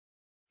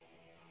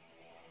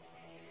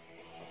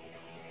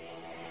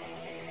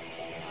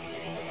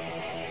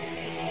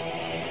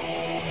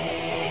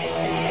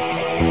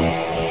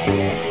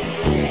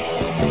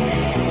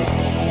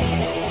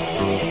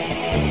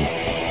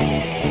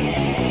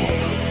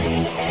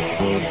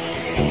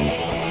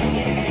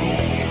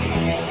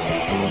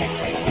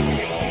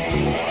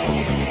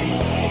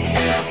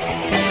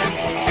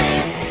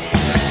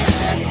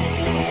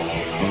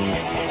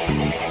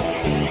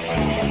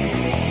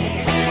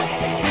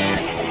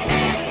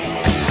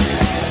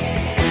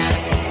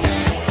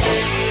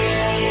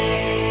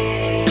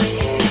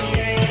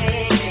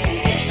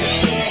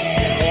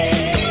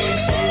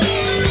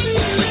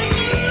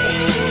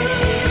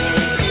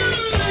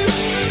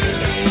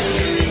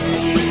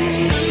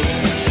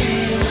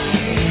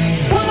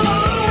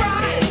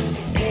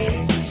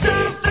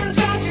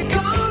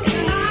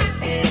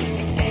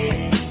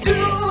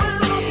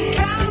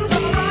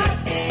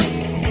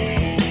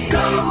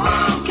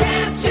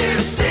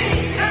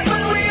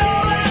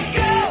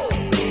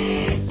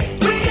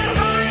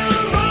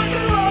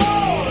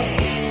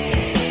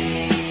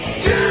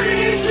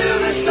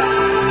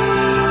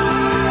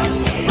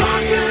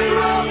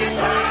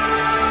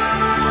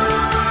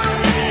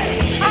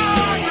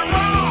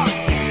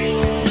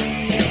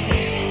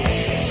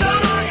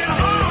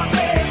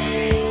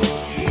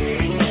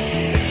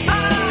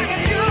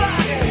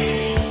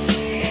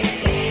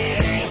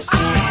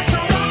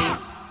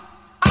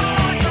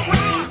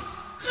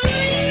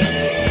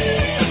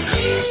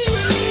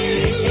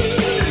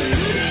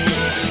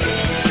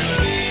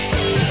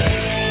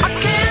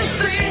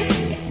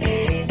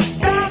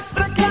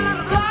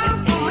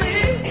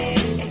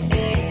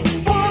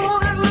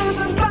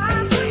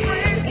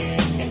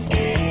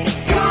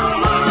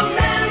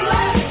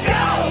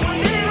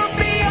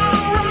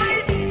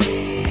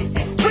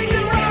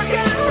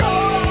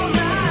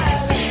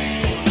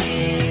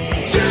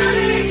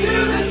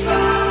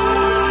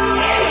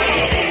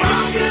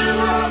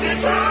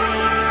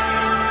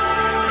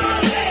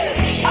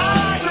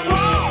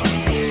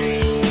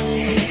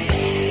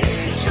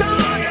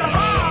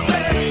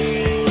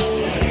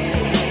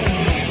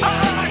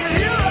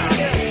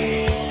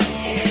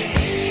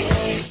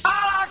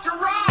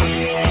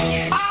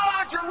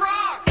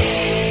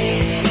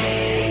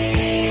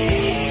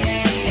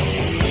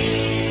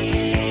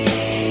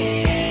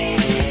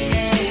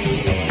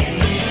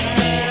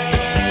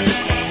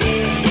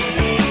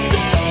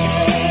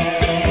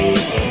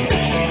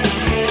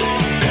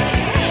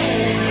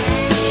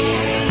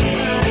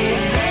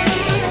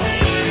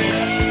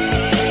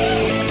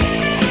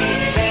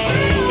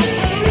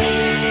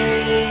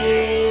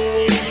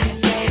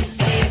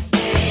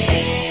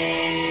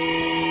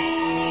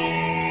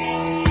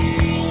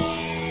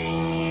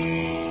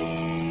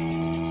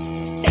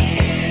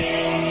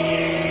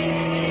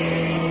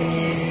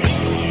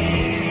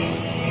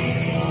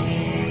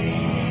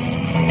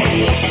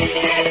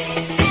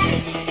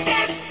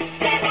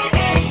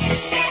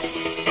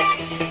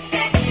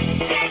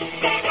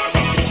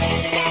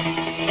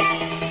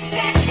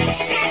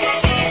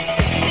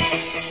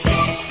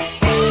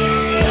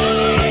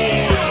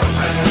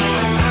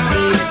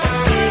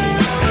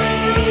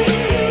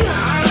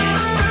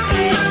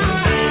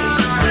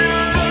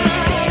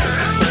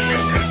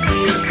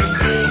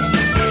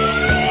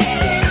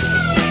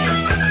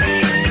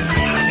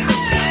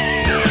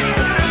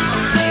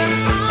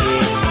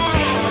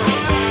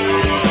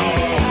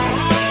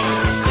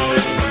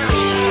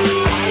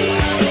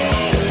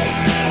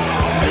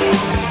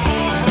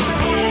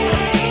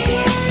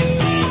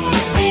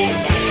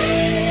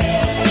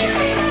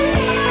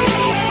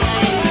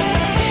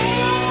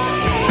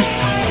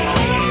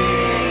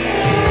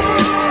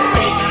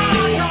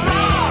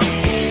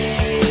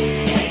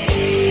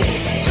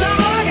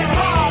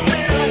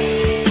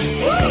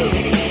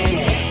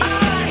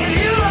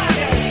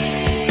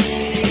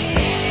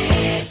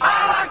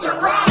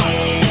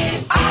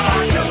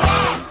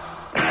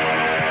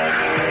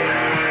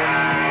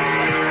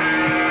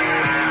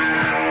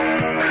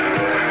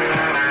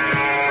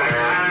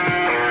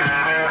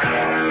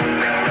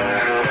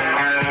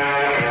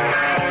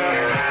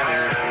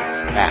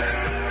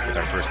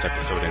first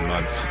episode in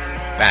months.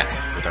 Back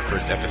with our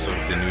first episode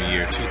of the new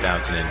year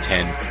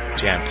 2010,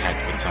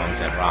 jam-packed with songs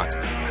that rock,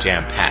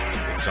 jam-packed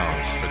with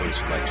songs for those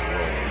who like to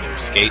roll or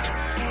skate.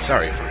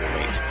 Sorry for the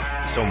wait.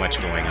 So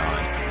much going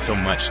on, so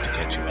much to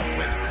catch you up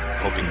with.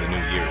 Hoping the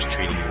new year is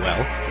treating you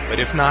well, but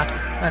if not,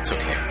 that's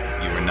okay.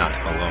 You are not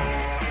alone.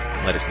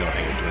 Let us know how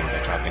you're doing by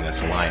dropping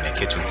us a line at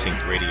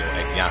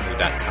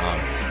kitchensinkradio@yahoo.com.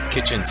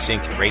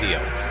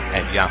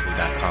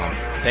 kitchensinkradio@yahoo.com.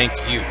 Thank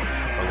you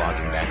for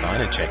logging back on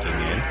and checking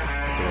in.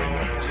 Throwing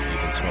more hooks at you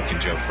than smoking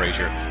Joe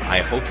Frazier. I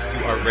hope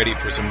you are ready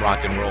for some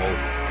rock and roll.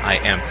 I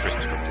am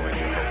Christopher Floyd,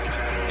 your host,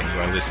 and you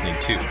are listening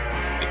to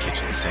The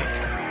Kitchen Sink.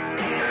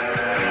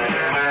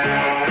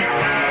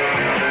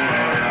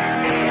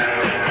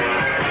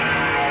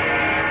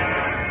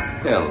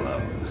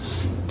 Hello,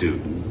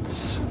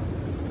 students.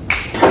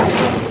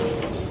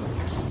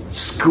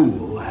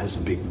 School has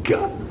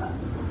begun.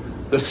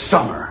 The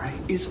summer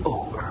is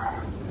over.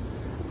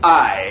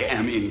 I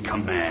am in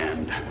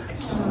command.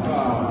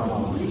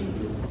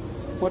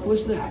 What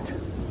was that?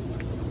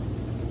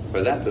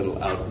 For that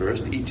little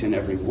outburst, each and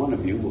every one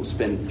of you will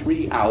spend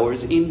 3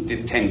 hours in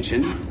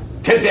detention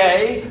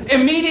today,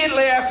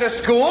 immediately after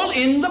school,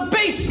 in the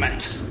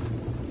basement.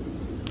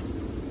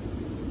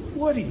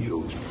 What do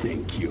you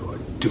think you're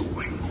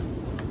doing?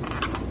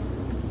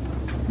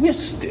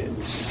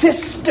 Twisted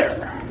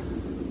Sister!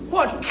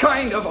 What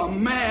kind of a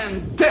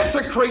man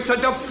desecrates a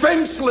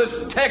defenseless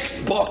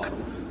textbook?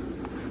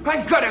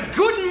 I've got a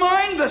good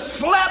mind to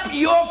slap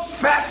your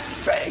fat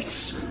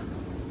face.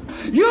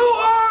 You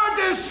are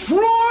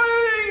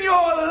destroying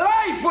your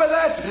life with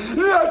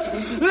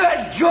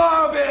that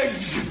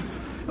garbage.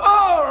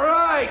 All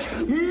right,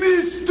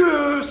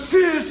 Mr.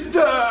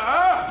 Sister,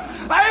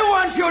 I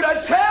want you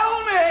to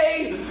tell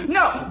me,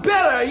 no,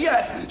 better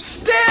yet,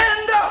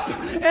 stand up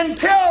and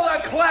tell the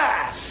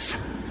class,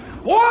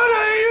 what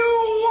do you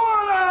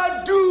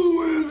want to do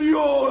with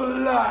your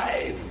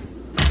life?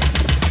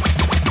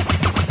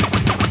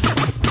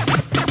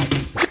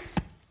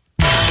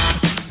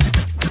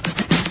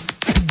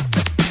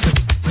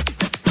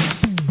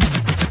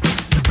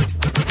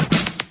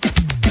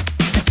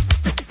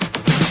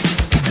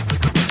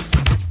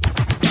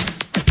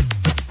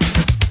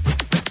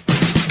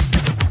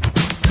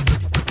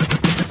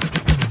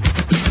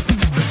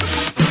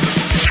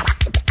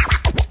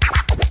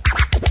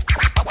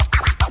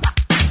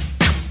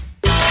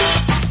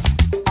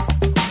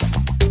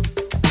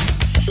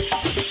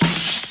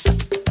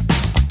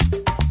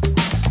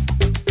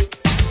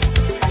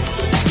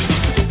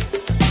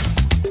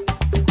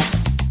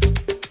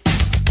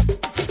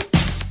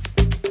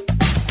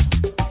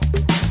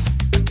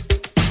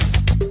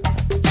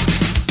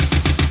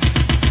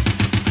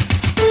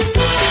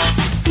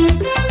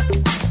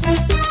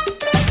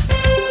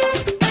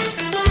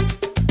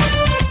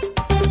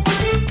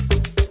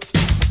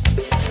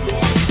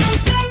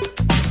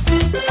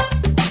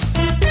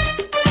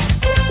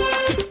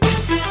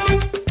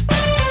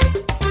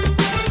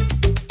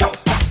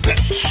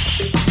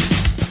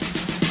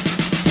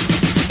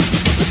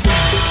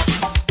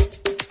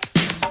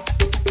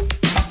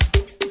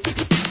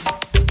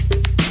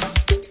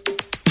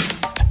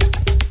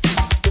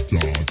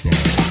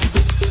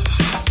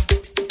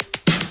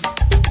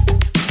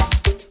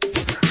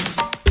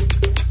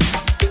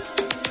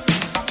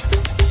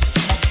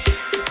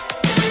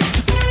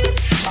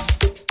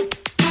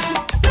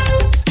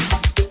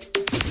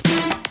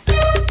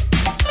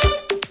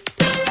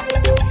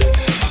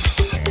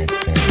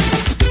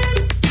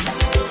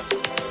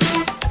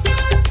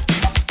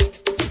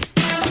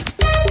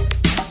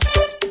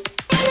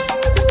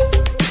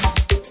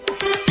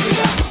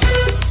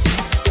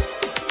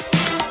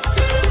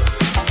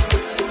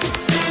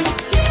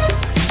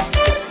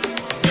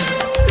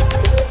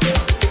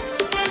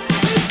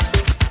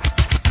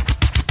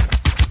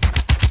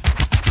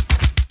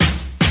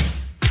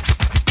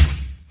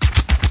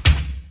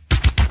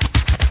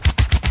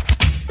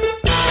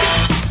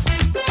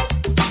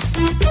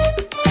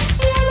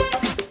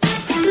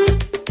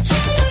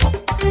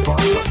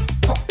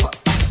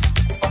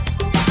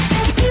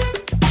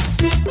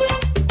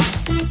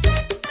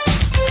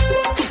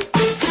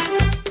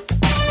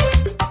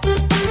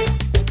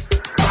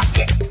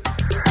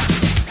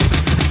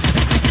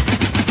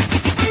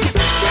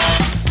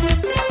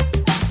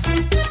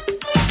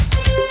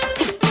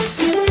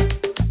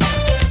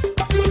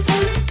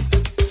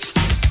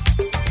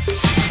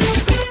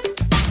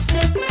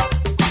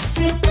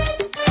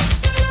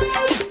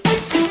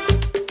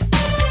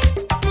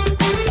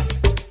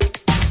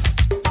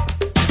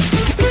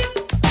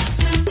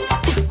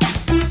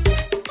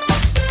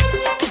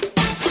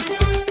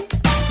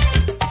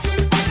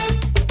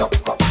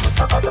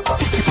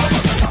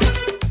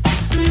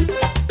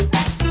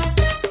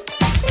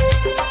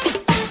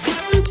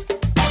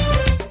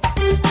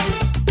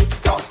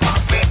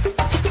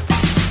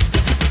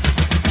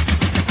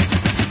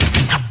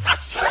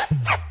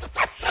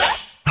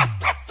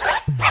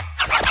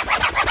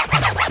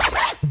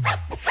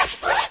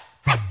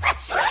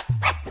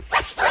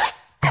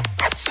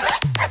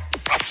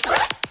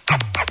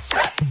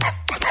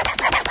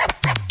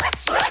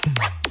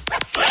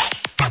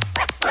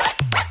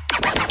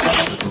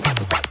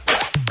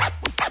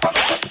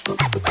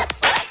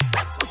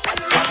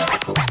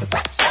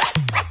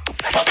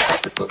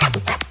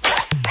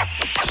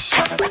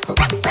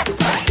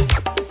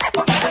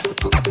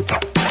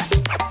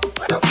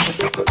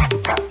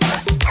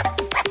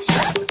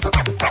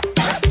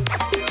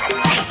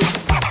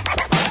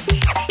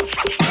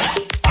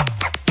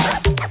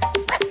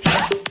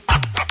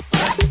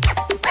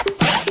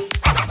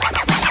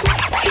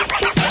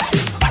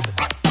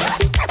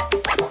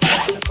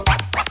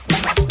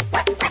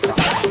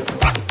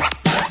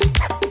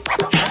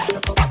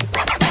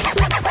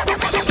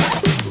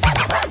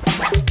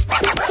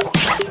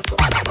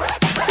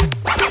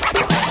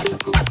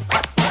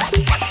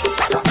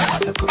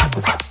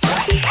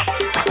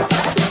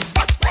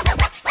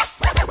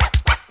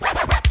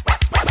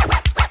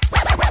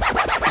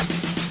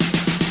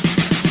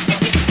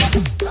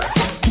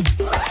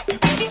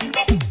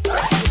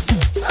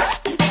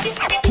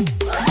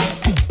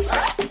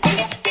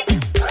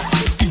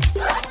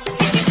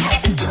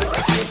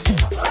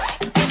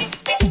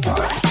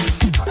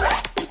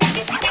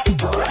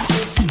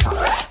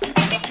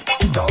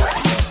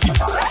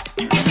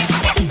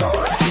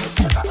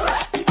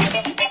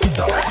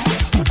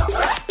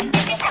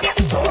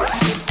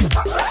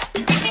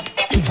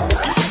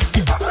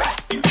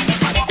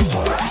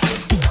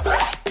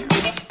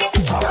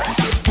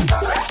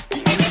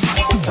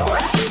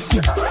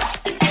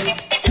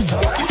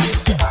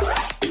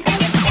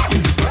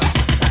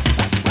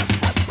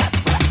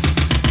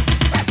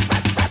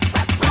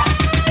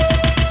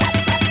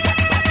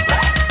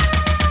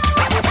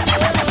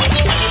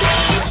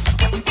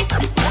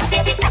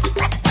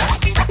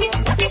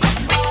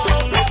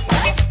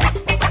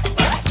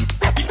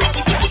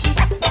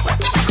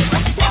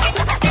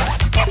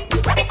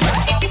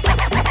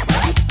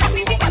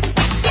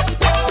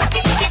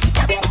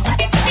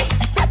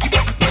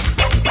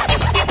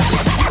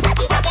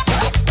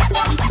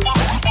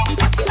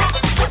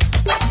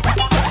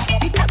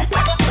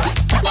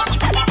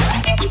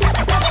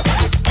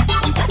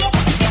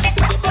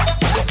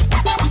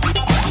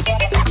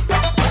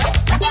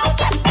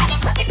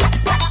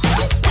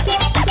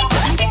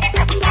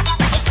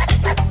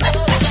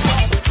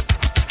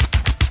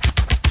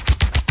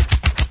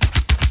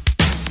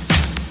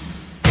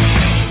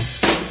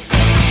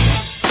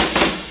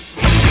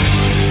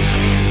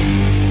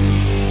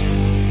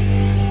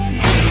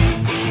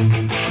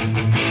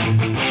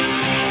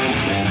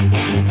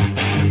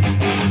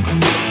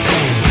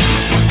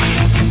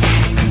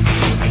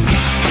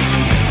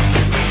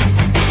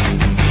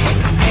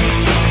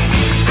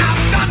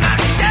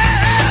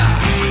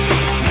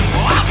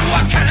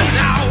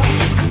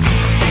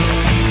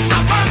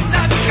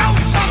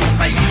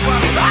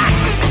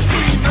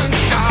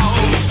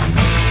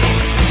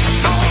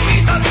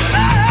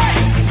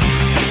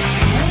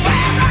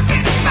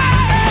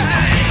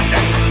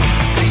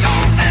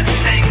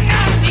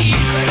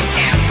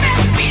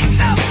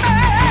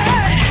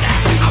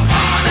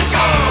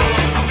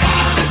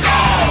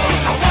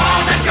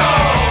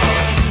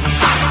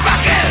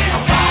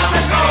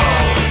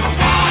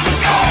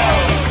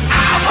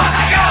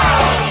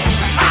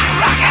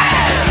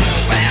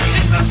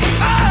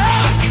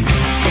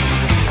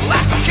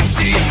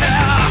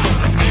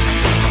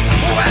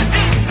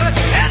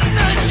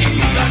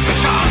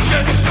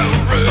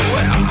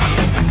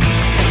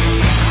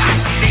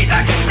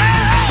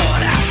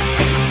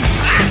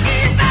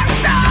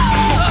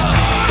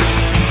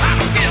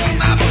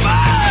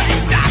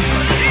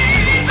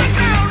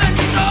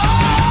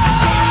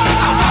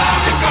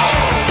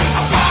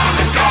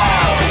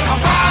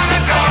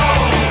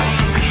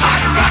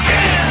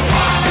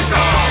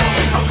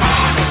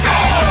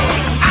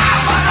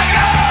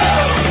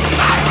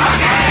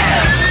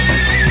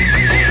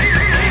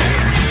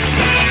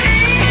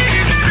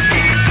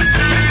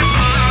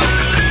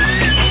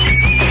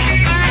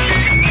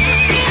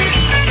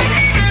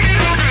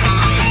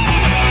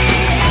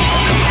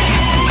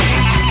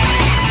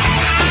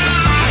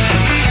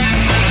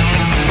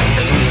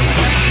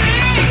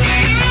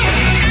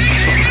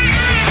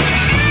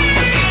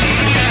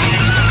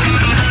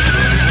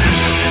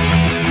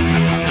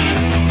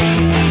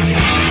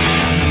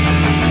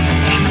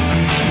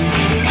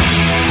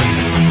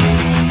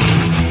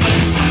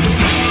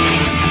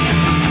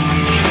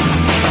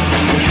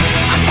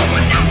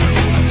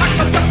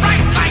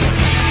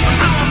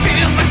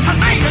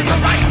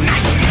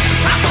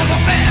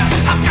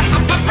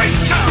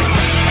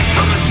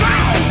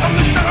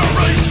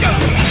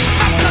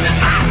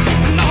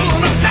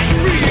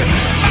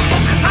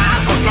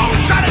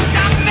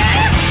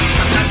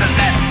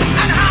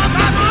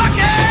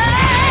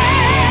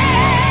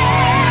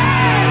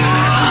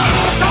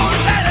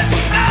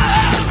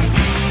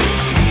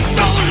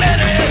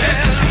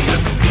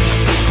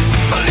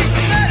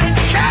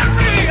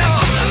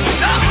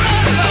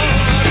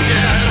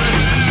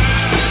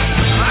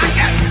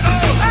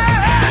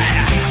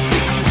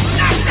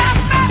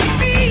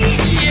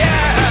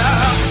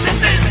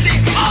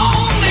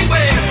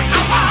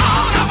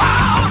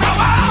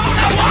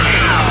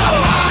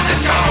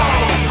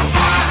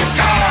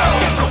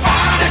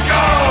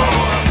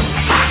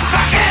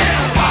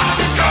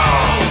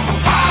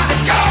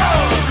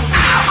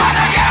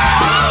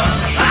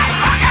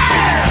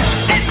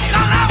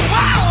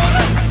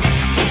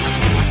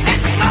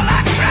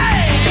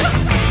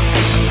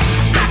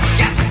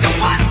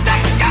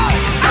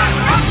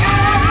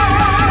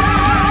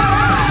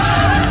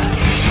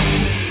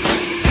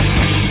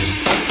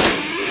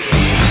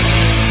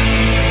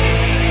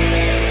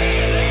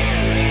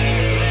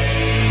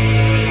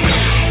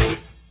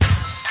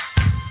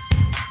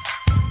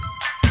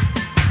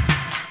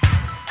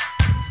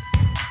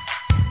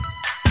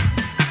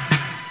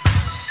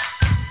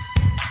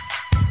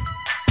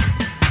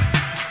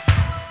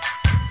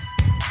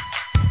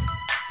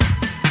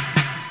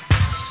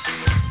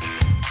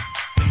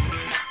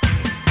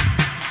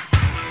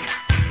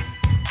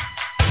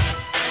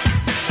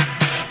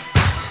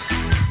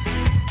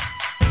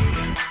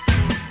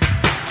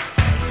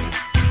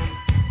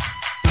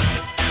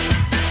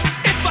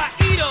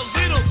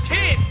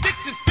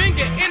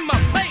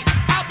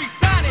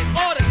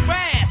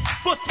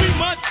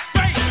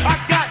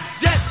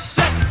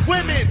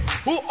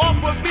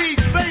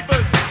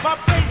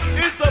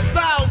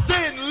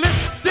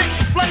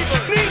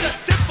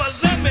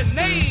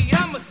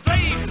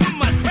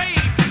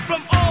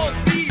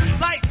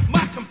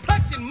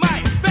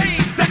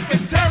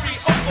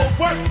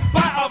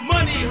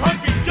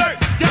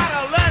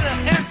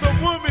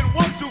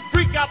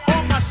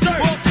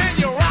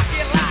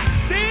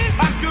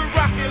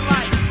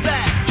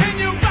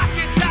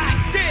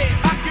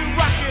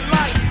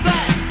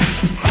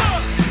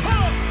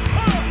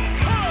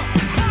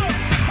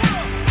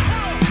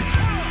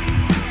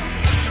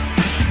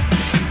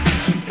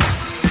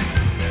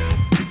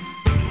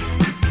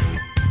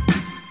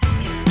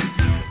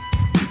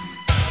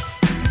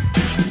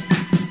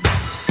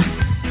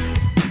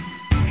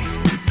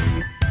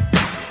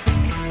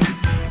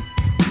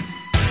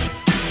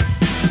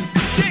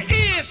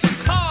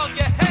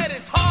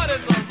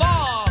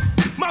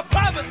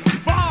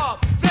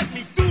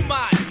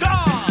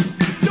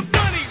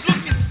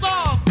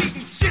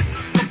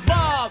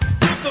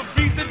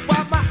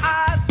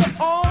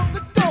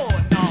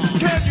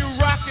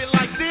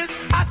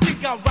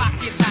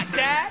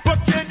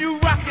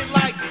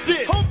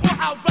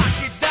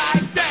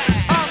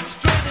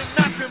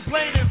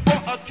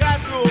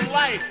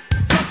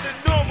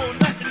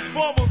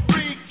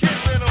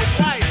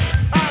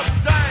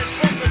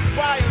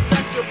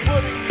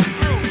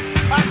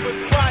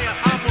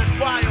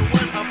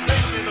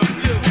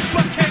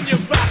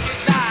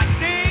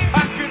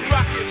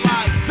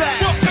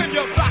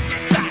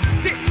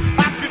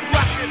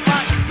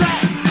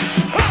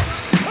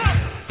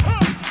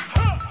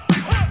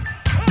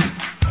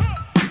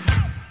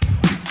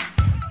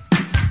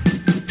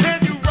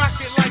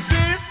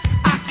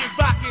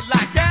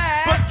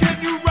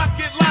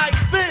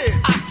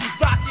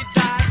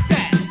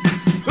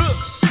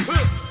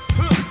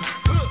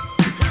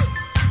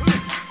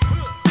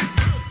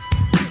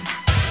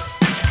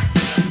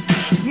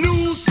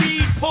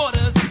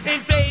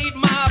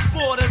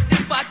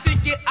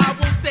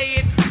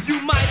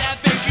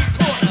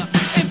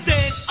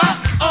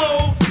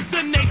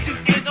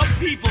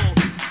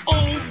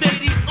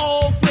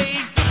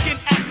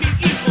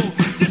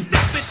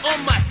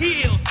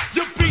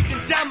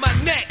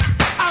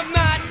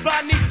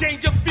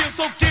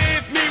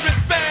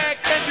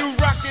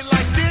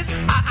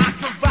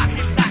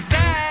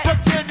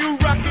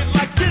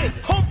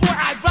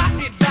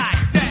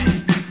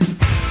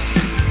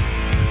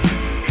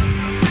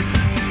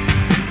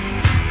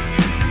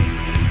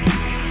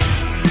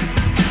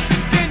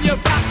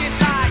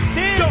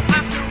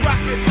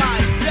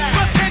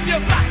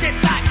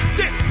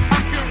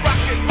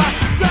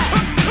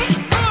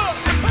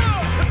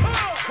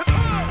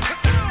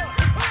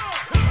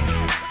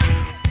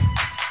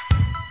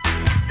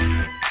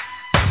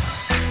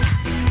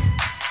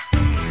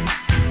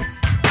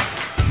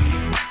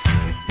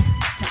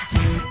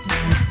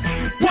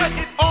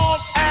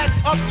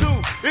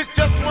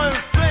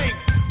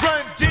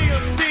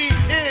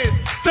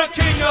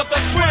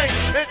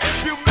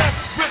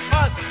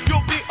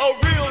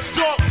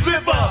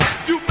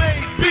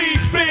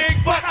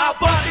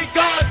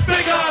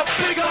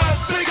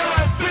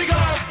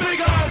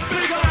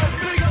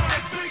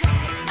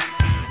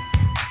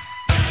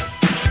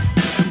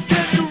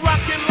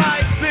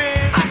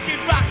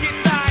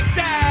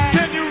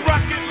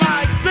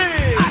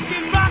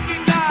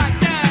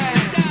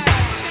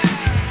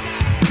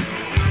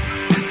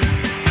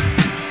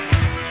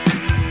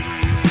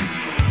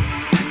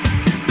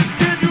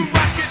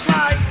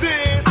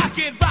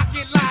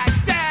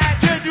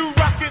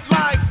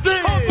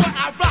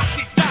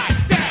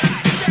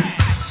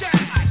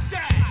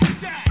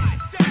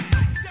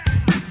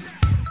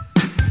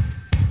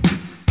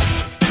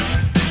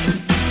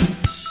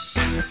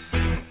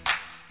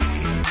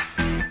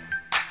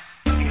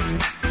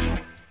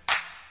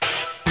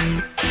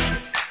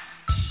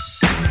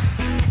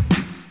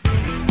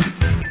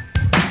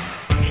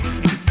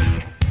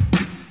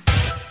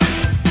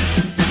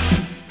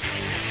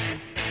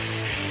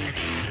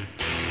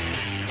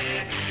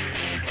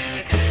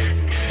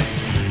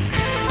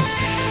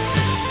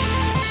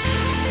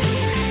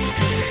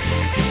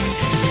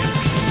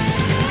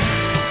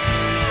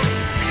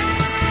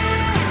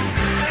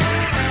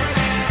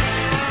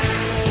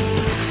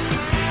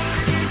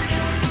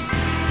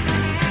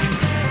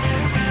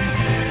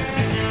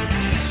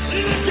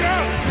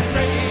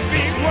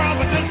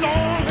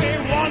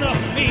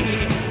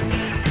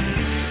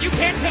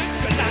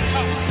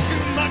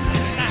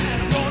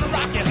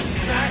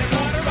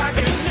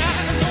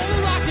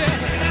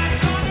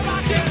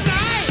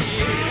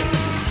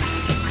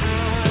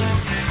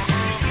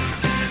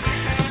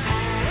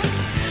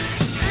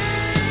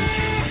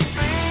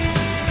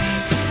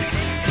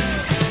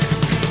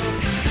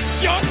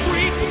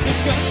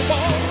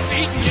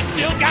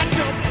 still got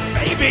your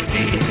baby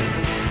teeth.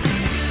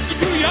 You're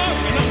too young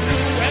and I'm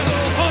too well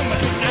hung, but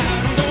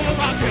tonight I'm gonna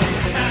rock you.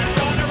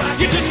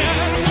 Yeah, tonight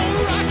I'm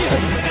gonna rock you.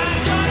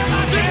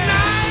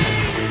 Tonight,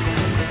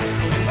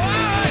 oh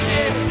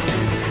yeah.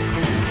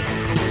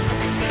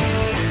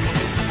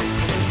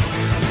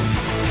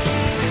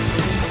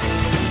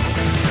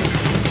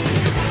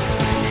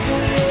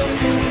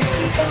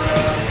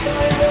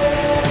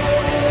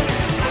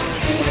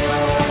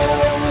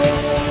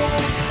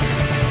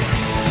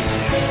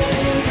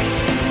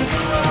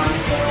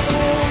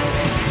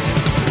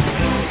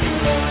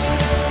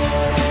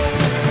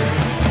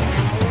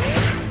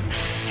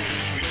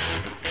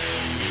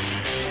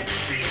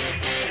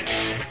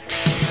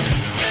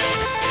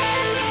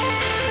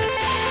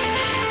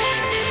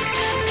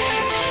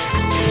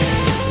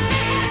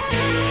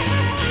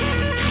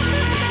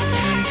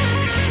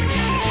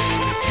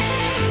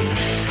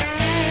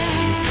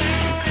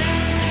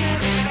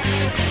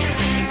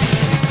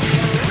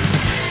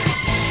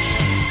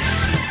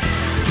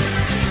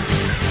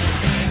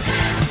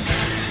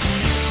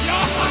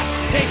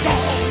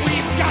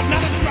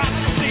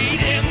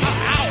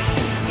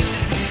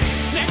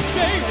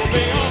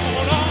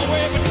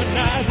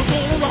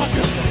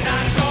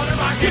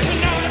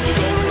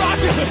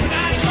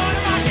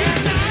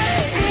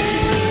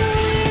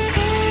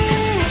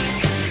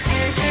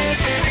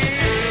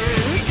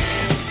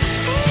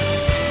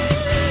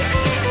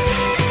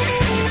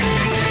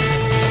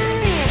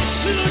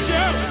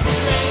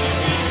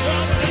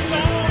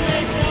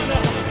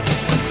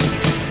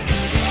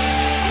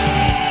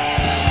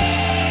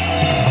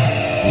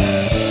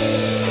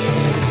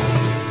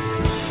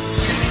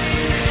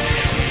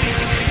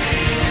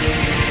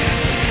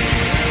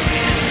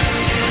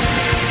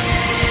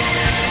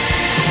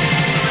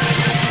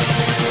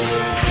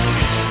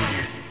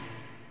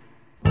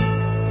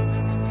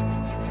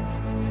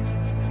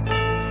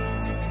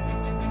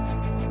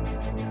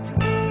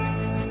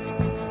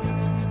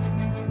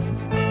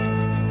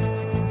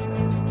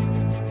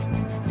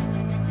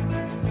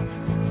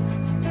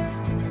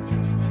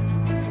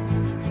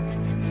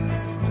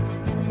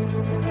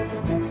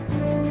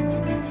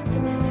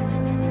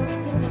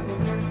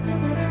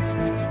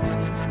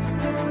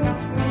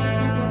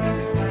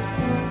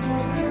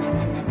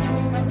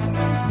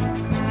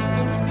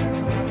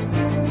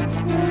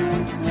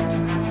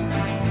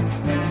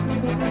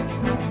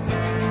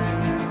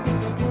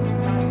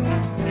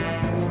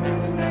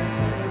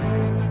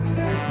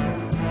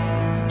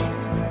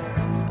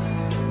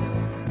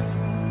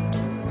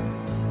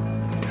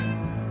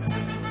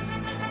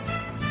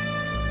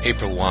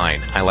 April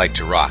Wine, I Like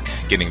to Rock,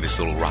 getting this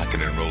little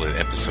rockin' and rollin'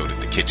 episode of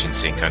The Kitchen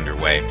Sink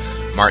underway.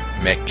 Mark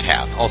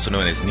Metcalf, also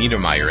known as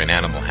Niedermeyer in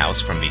Animal House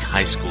from the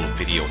high school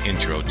video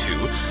intro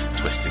to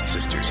Twisted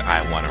Sisters,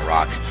 I Wanna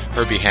Rock.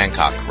 Herbie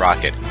Hancock,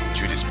 Rocket.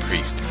 Judas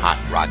Priest, Hot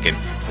Rockin'.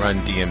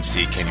 Run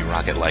DMC, Can You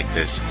Rock It Like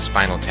This?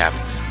 Spinal Tap,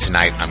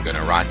 Tonight I'm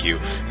Gonna Rock You.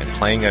 And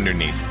playing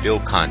underneath, Bill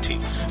Conti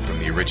from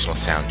the original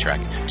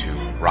soundtrack to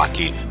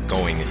Rocky,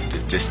 Going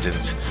the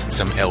Distance.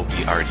 Some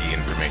LBRD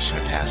information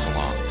to pass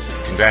along.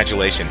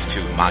 Congratulations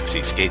to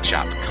Moxie Skate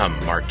Shop. Come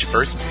March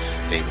 1st,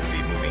 they will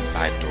be moving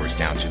 5 doors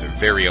down to their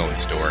very own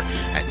store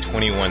at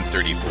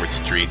 2134th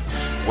Street.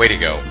 Way to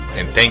go,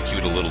 and thank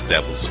you to Little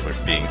Devils for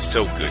being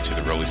so good to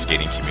the roller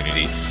skating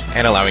community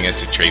and allowing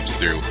us to traipse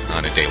through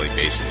on a daily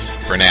basis.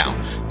 For now,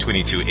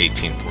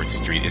 2218 4th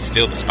Street is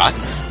still the spot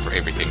for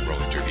everything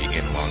roller derby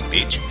in Long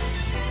Beach.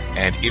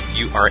 And if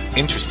you are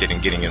interested in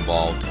getting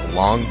involved,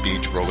 Long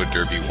Beach Roller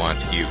Derby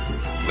wants you.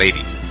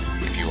 Ladies,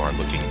 if you are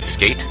looking to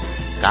skate,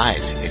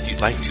 guys, if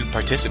you'd like to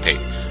participate,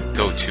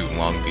 go to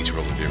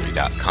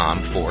longbeachrollerderby.com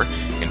for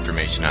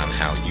information on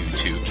how you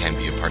too can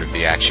be a part of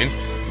the action.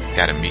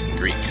 Got a meet and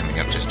greet coming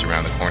up just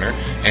around the corner.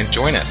 And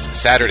join us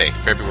Saturday,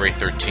 February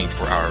 13th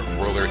for our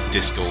Roller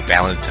Disco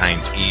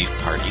Valentine's Eve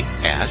party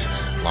as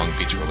Long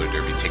Beach Roller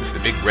Derby takes the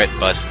big red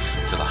bus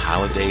to the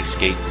Holiday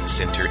Skate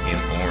Center in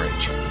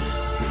Orange.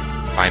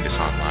 Find us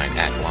online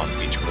at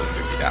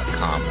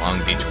longbeachrollerderby.com,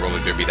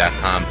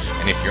 longbeachrollerderby.com,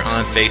 and if you're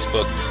on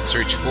Facebook,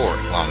 search for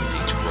Long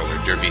Beach Roller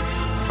Derby,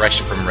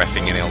 fresh from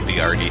reffing an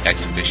LBRD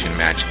exhibition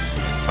match,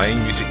 and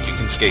playing music you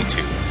can skate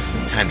to.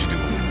 Time to do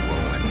a little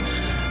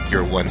rolling.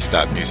 Your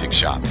one-stop music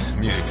shop.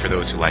 Music for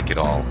those who like it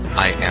all.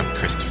 I am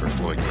Christopher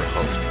Floyd, your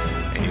host,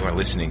 and you are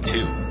listening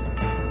to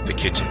The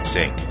Kitchen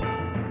Sink.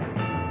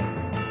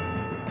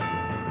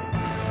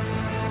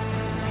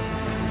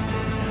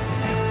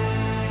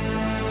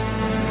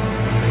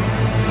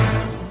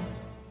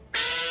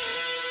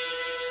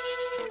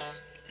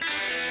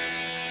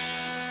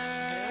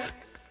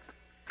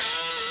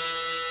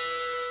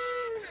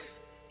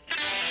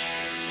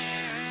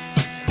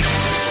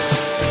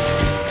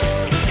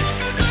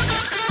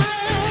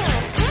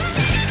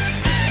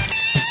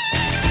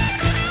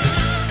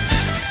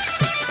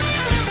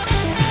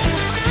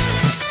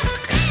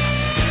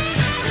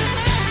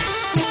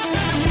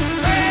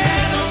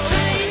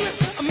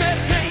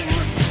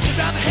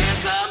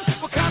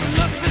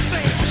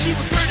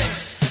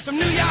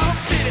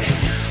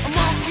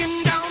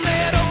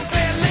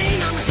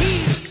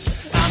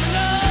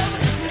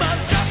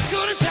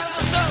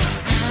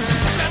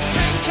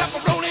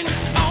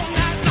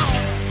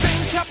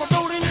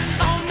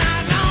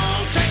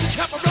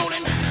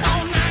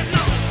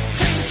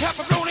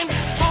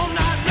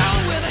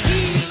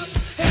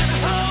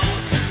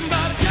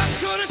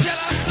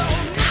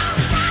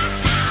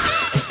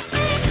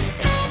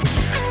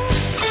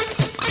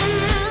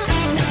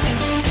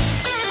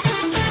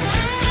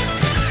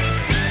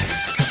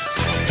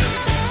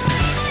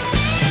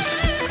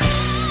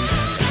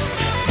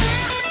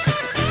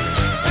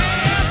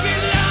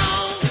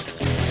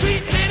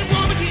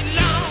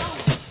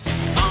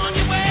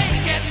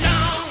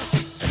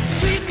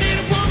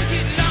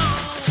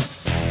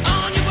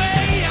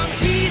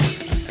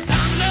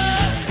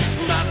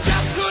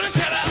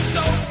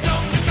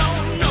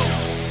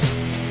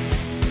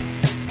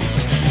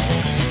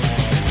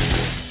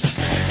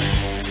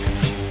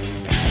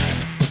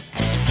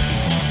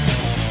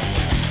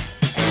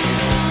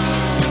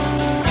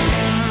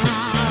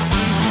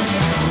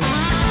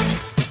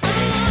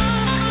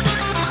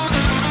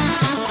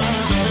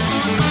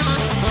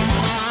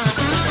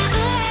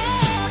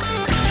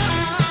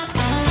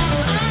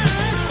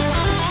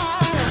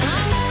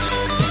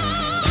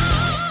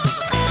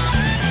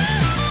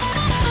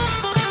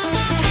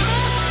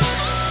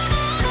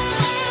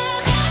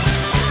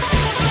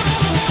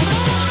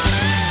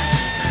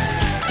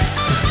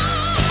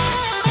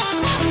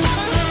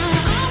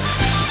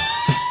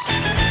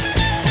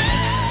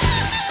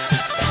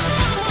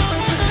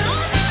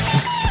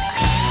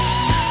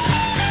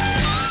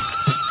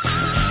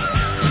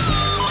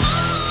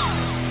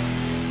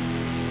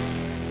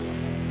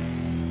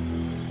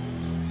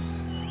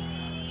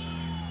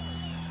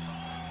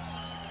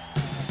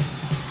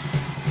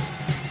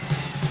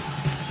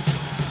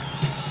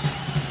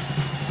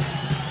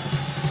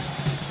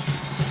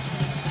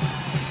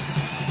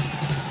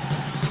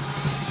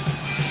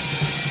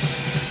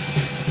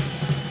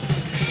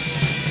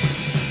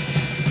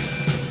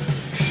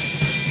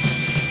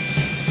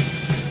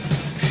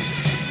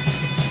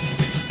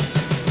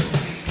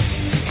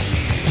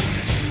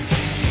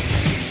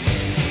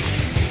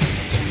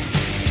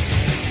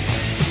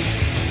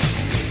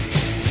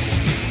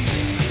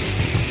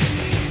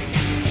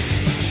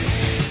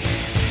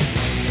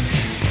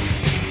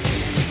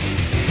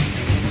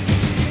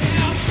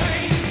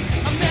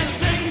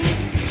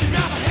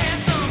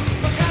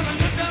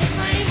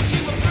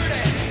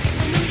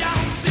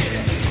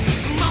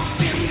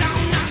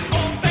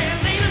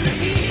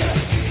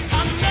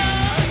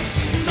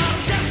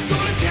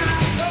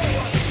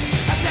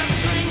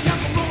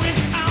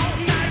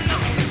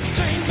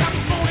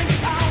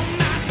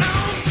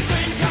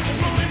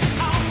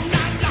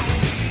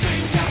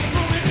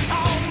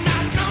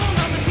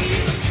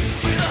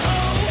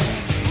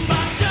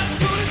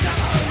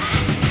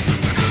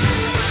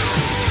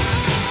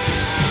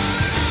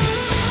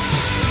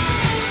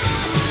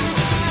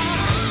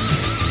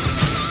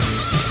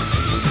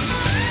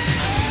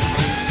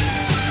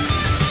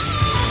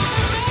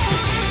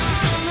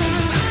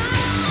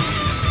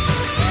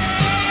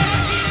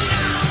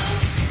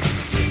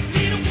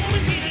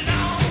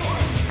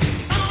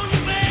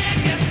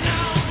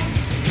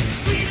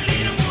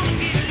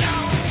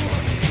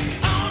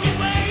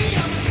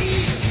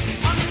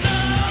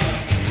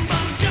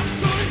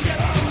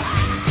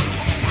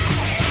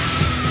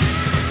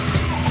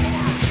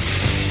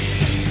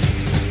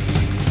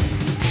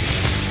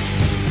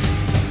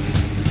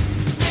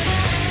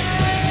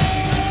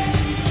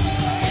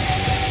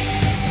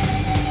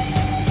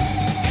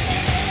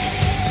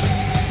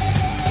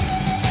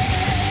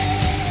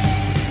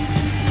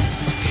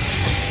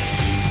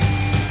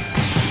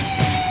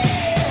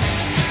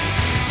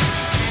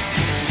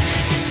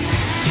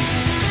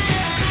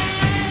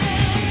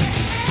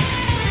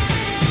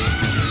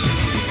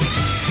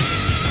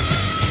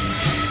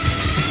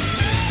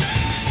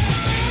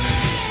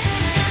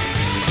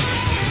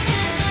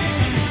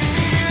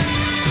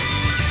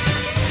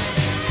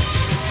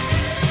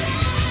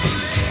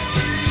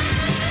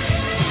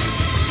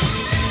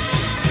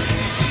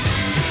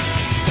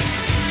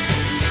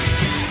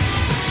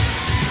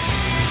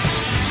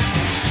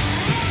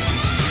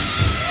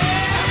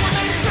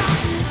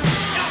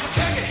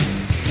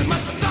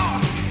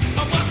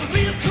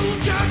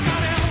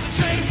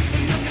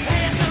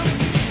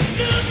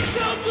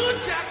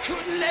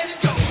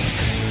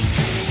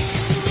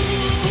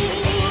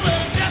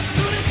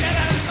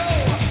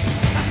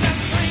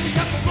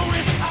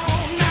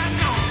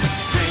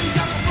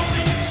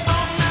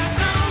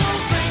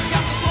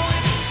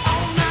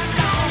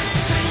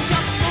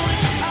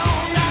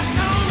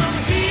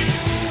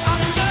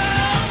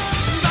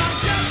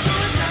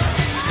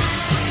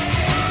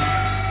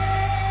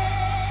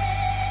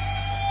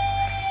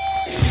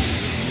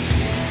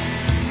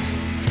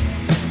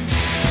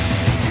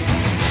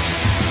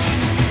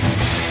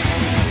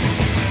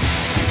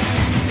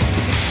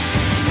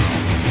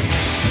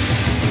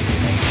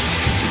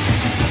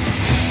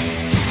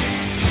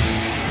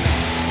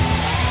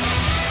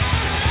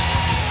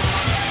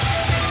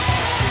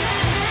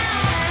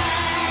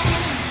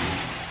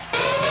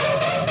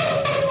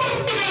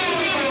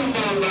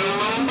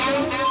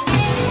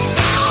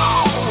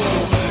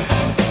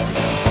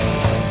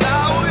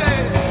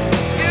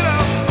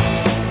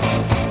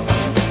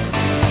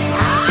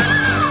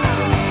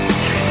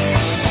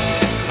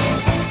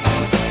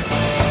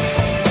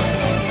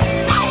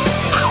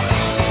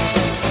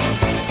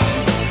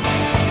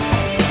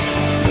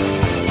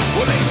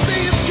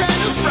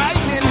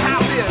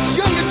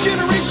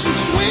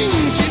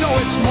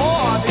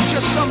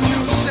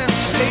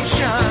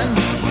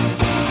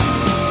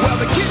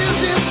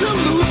 to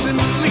losing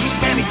sleep,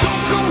 and he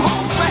don't come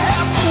home for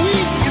half a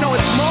week. You know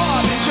it's more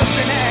than just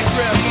an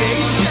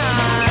aggravation.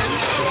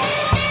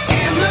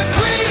 In the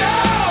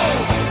cradle,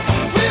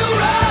 we'll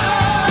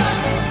ride.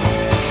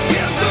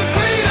 Yes, the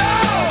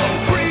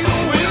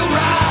cradle will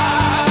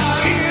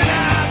ride. And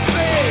I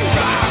say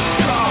rock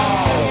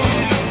crawl,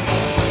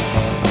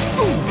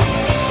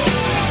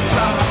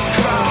 rock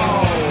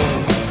crawl.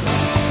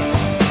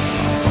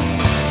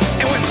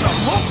 And when some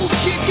local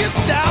kid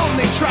gets down,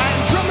 they try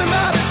and drum him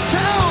out of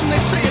town.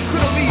 They say you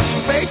could at least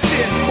fake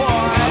it,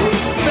 boy.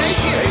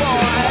 Fake it, boy.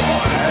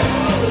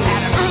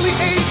 At an early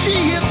age, he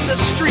hits the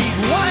street,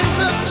 winds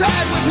up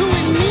tied with who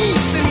he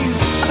meets, and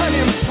he's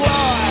unemployed.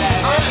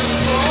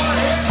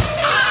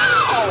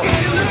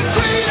 In the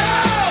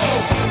cradle,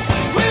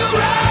 we'll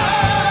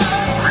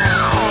ride.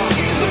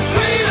 In the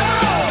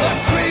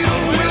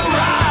cradle will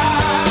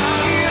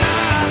ride. And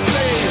I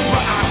say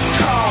rock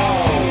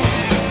call.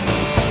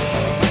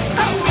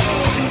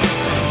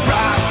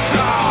 Rock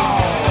call.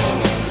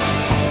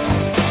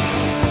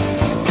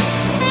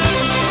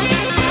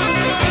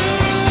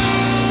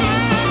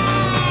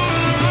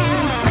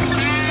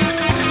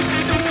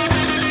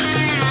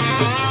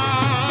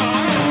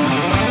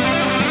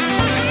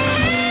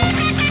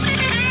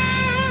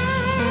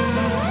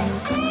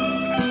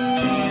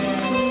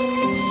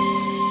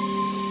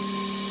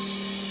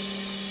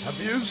 Have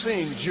you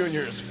seen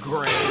Junior's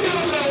grades?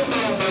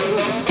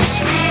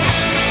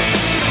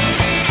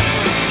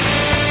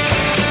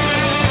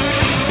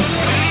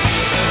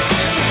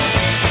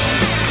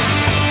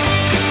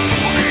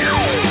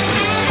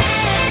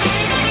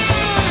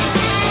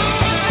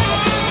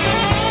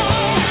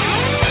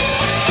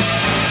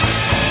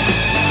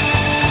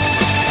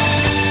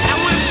 And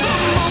when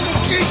some local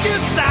kid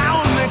gets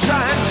down, they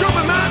try and drum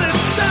him out of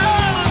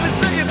town. They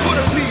say you could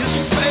at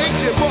least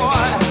faked it,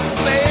 boy.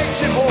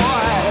 Faked it, boy.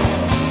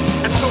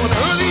 And so at an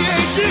early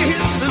age he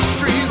hits the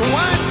street,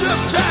 winds up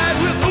tied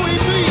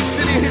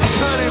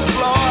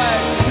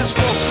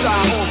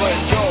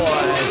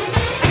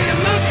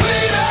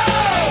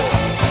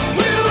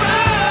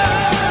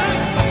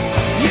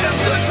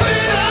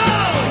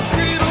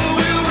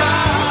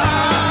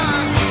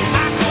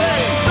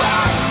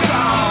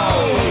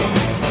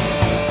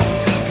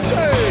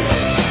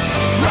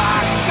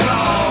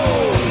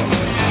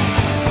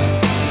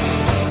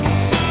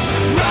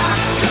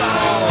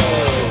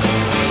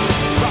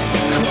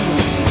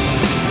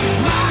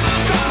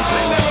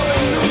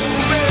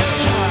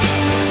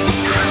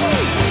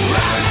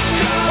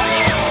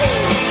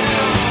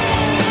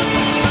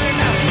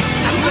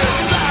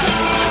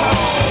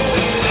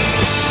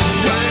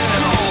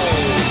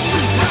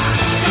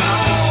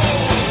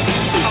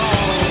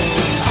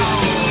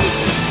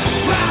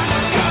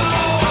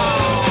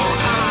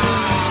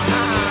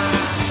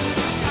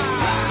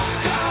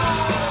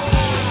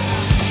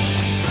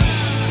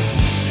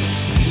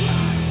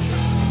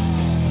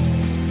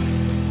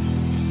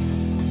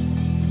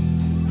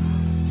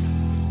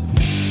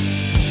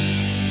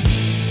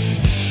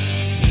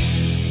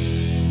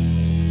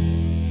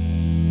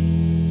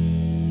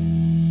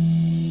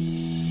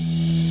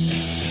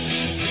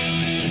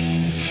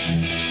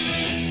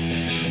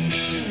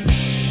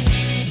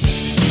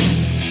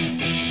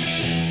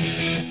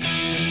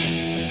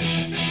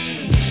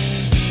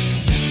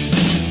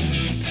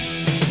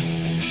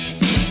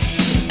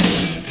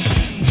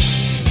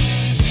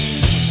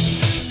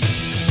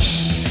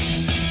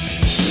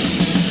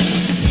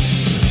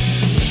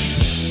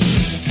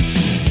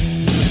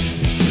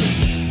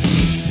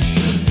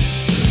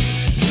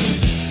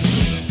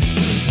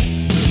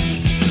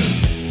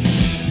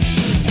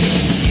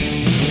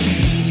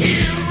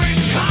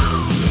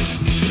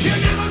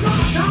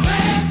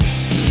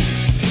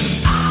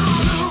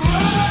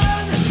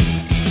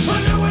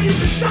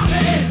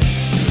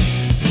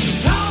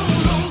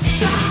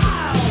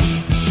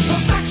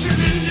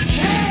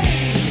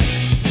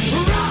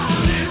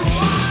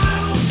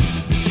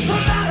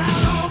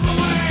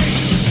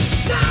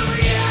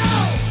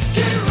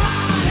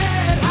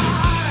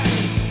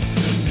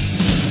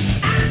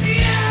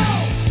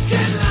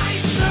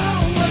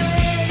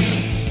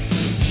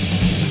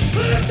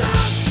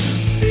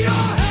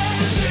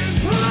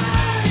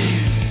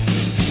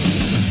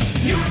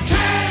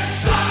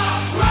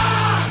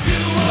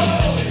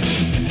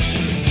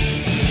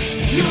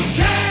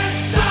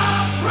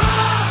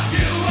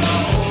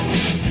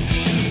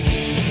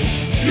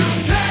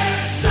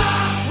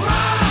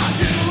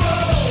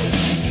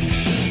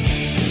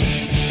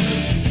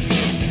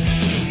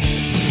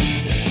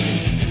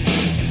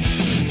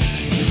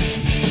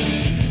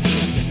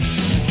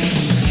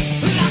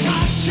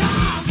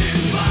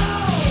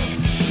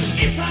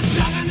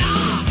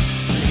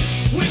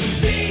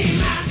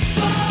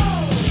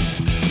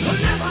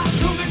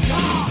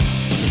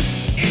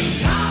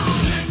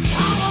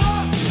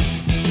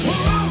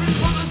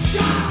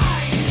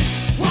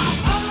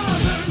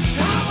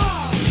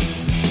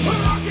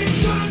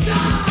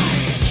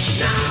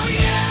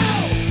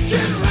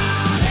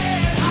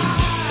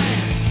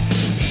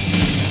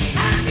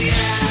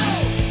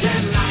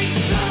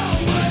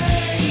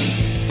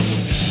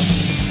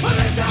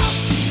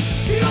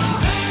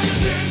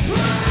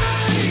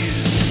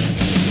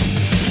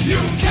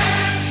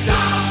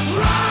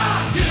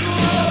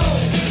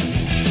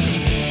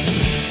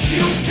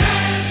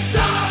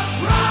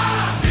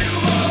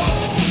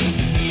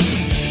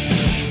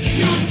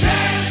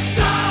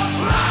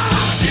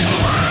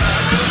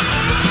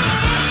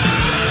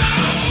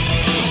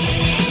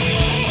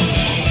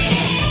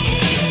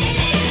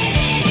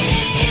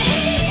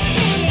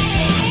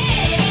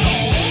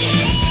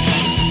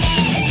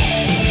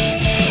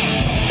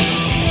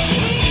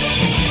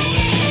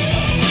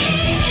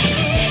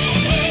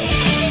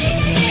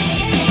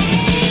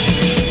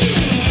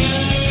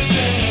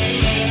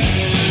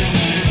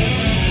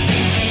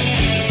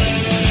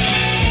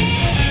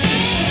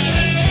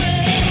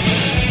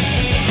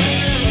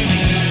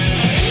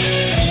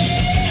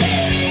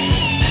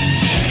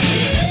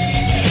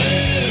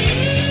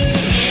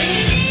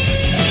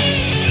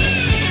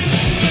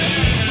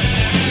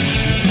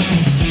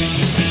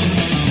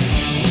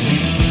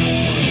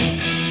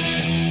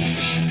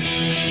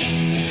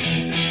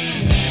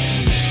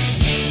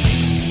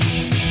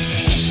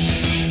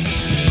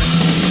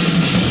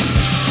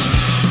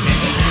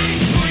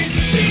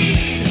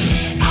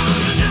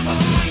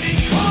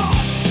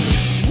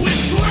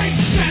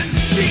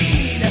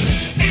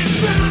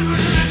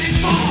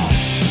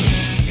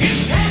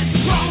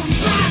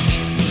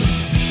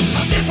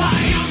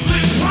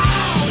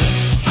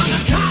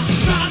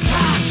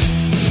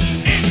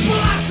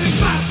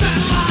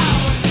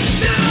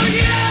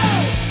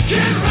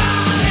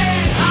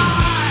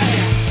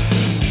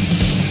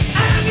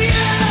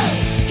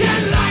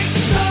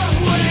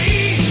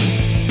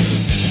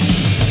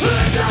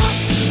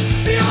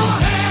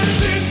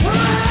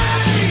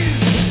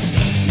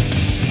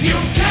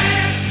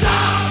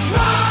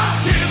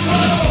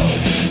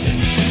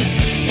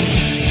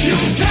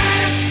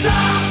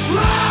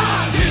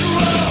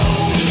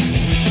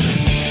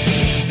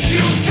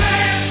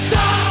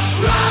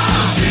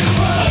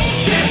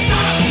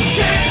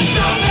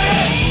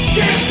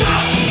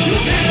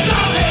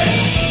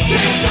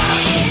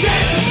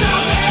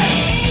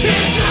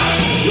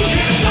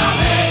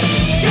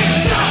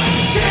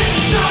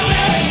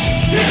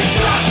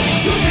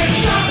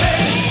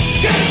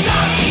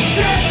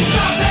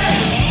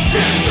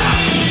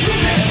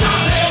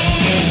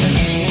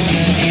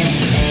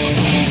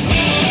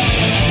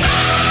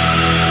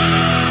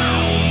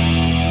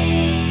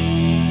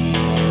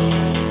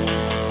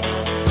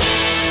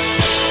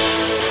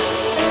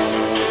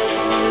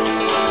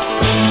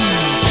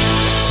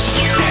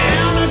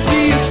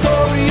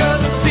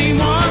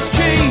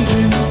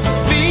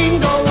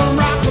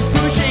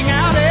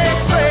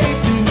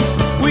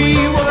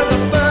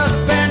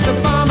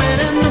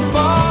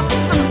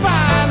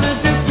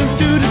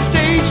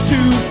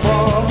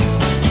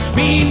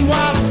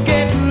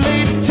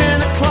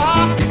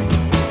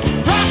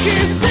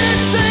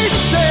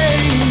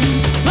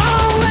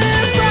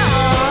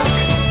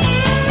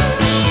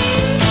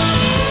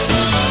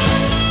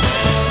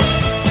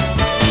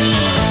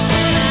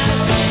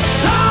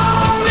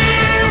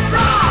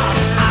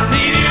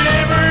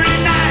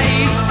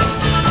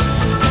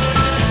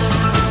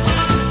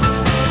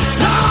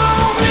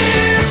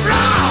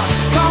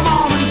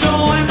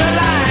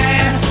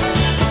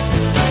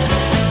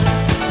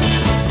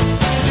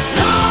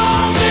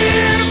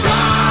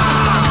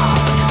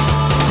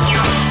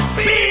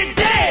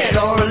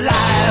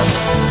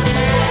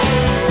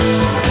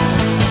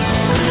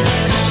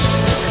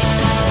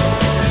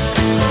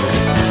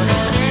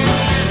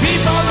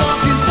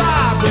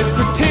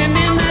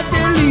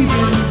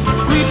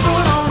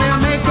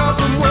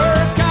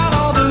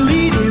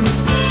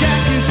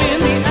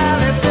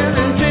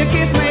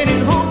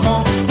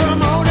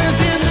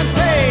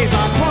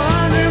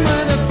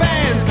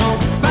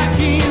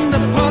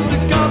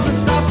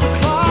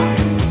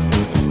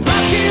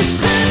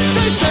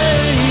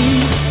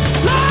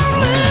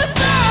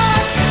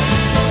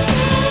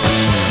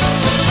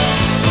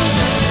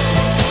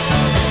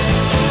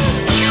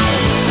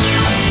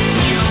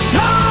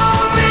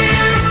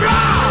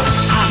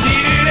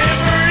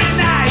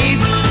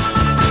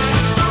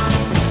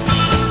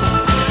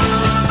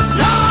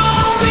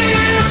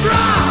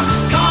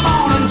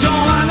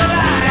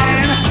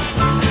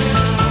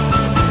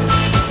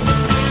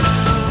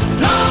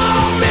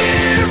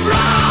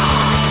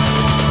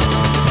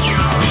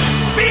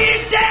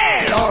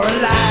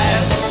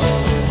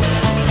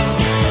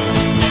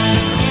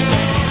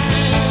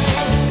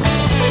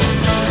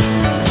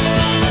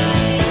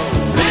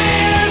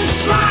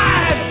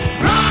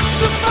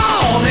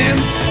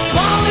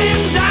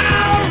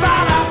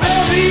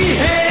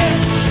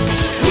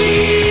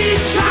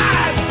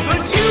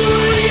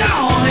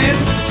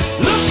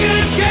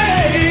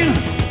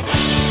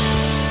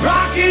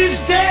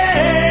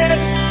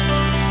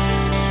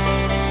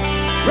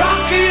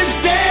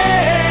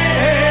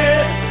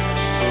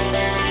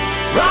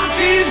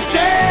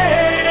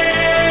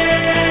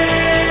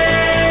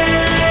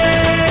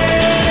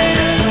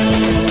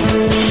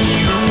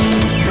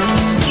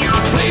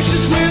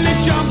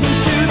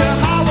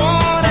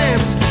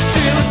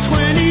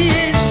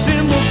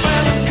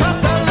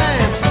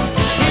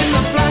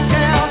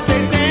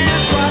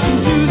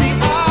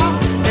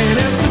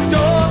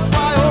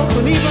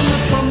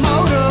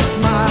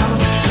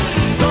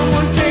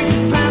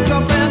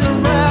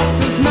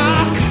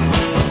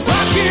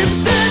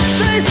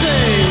They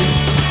say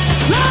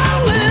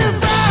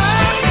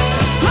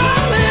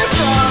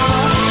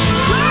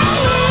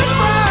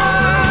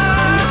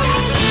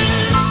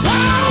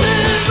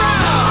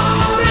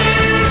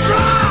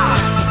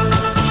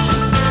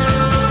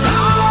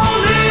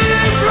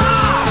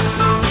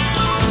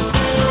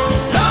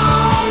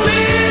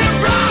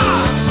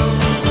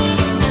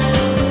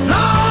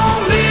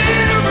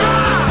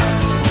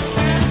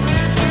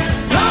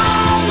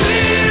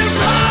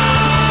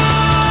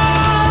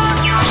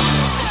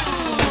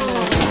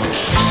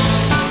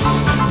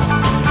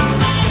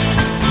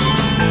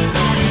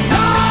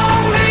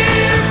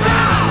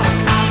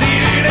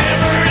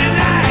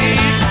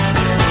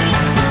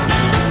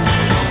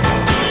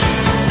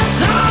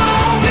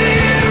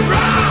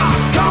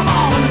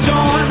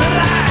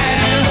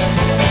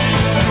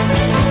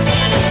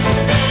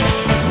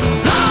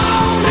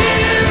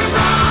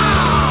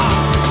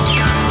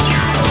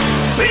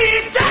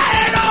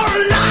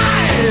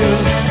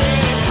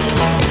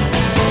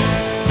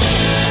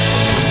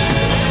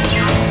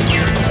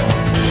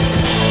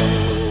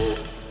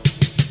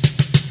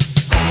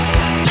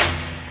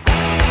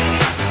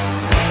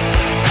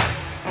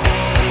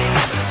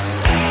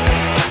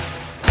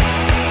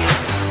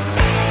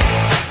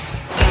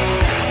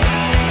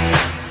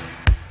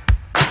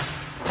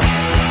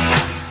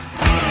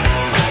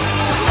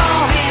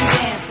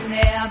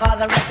by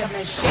the record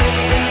machine.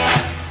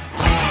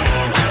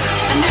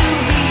 I knew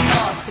he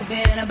must have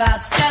been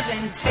about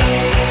 17.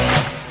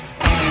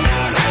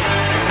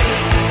 He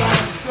was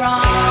going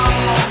strong,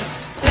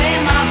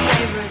 playing my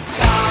favorite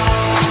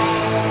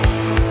song,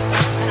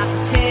 and I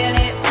could tell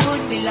it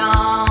would be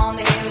long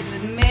that he was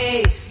with me,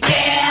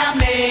 yeah,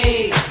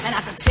 me. And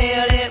I could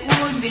tell it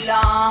would be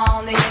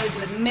long that he was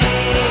with me,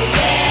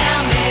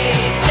 yeah, me.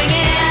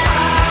 Singing.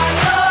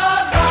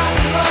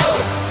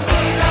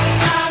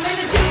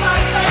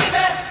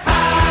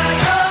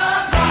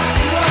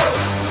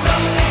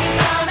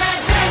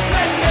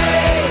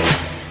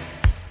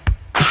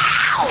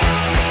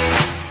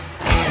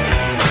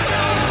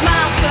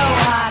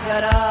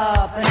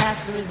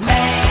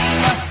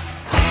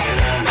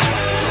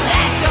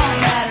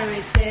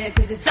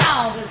 It's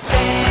all the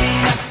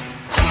same.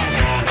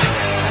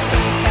 So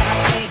can I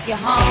take you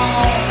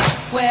home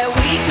where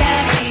we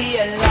can be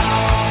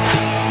alone?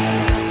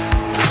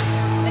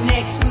 The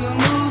next we were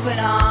moving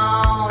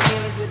on. He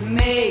was with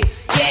me,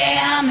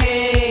 yeah,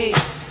 me.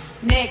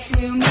 Next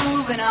we were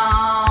moving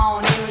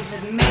on. He was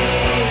with me,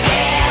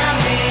 yeah,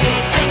 me.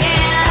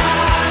 Singing.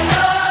 I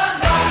love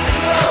rock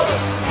and roll.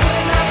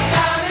 Spend enough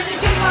time in the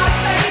jukebox,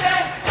 baby.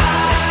 I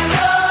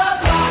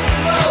love rock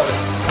and roll.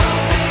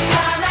 Spend any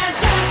time and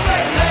dance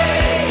with me.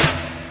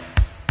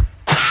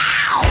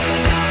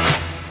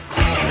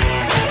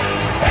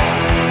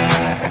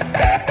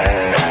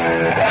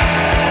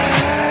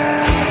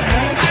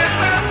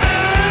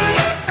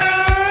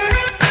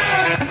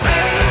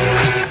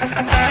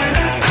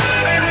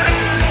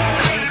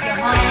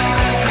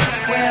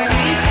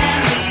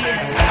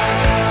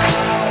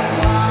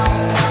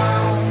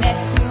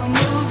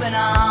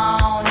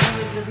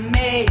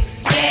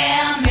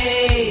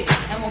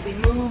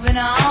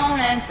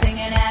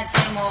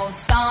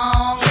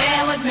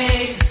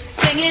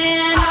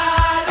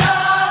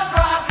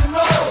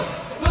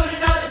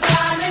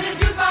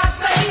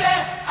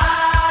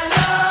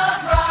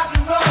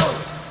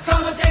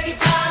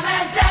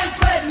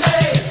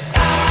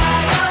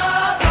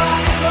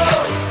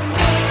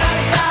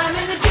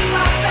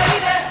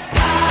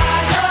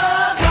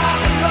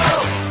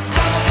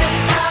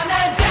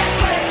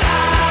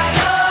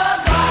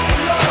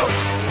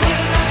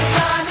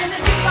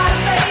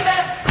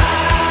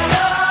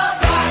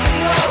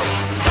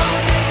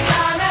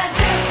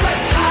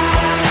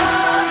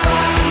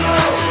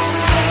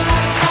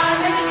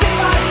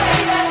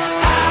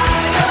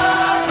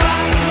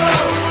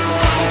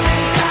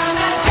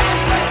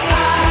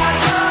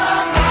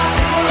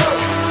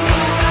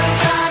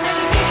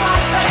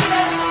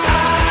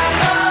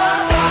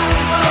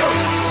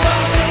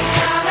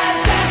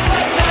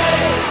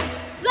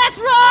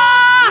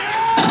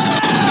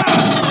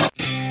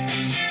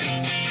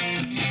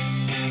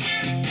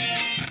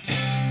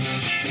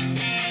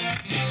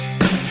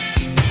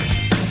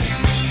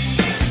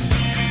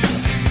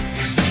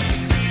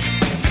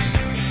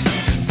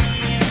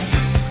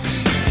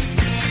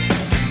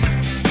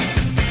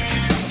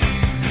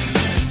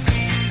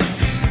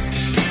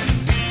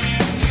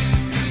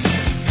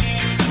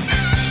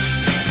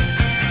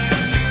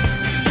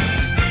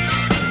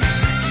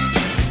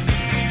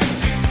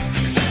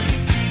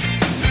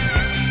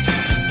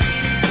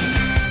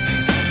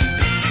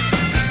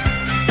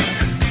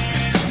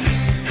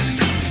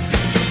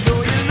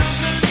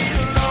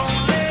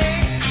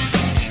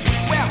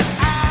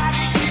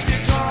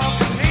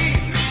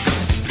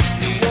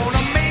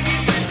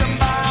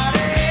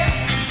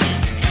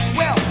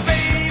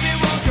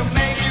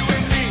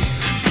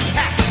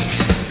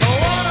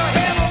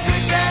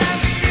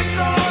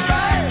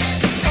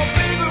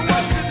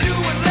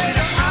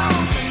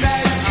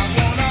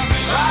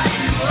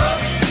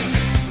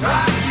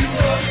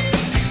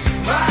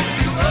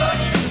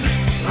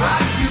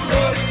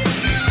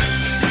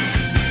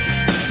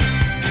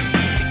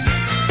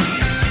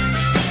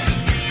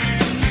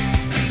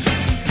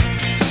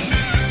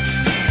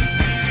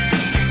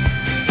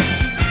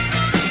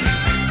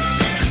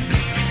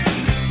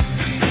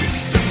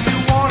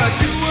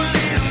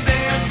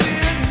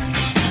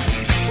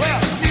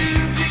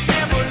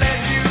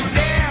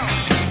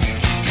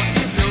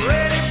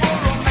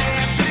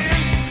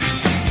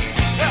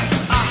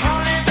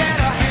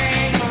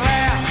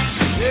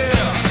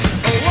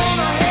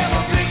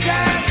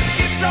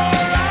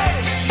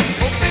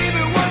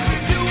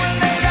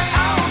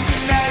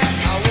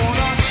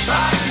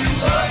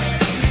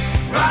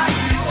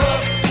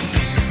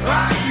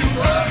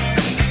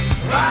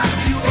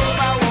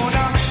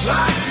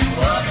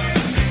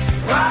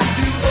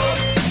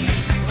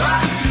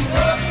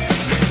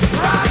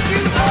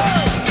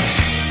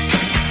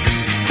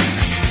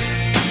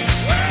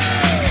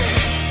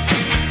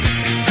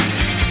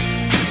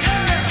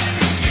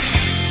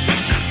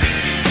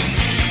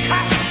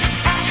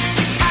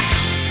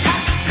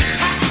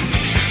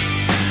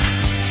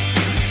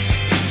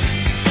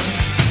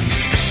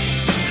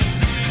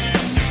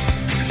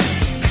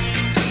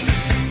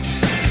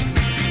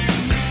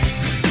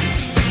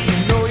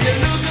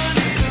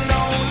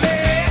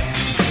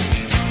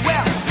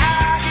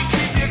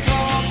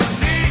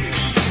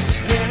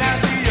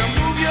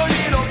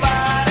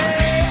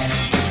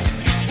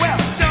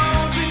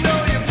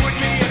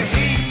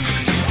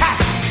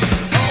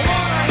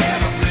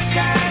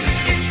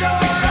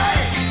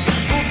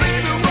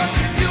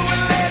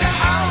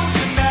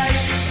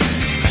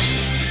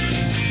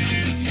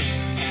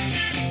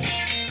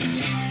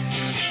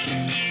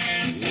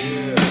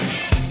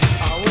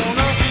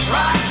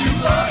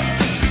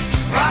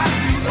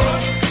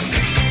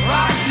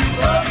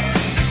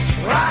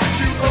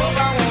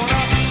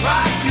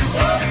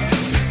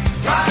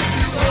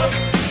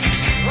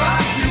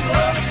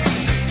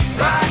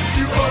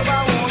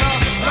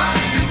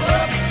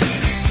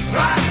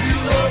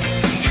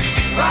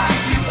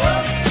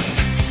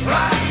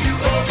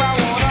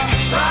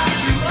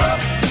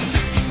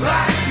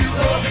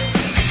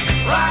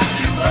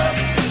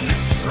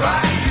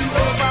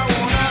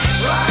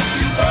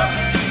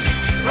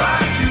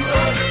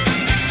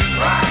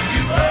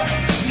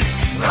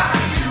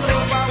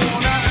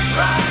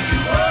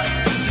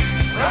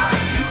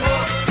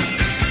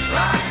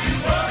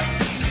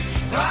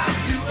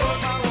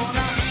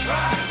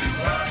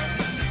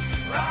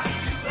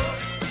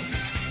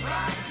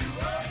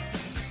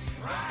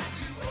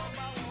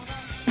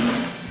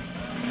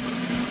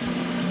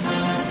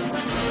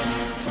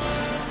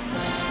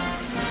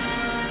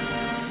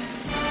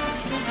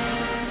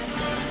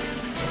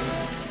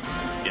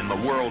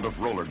 the world of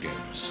roller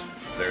games,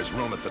 there's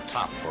room at the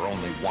top for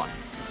only one.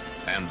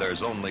 And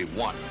there's only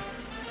one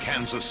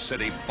Kansas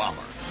City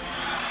Bomber.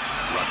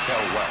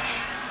 Raquel Welch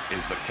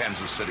is the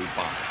Kansas City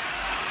Bomber.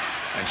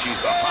 And she's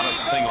the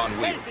hottest thing on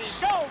wheels.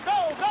 Casey, go,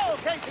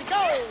 Casey,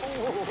 go!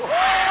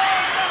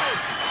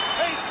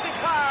 Casey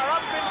Carr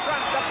up in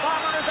front. The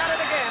Bomber is at it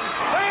again.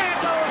 There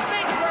goes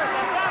Big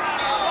Bertha down on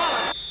the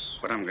wall.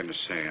 What I'm going to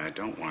say, I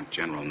don't want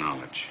general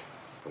knowledge.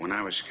 But when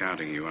I was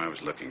scouting you, I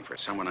was looking for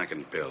someone I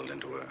can build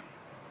into a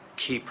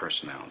key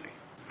personality.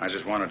 I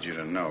just wanted you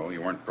to know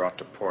you weren't brought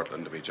to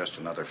Portland to be just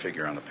another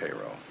figure on the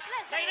payroll.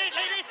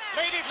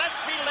 Ladies, let's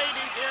be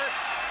ladies here.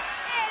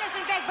 Hey,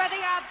 listen, Big Brother,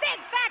 you're a big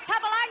fat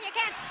tubble and you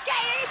can't skate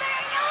any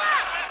better than you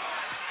look.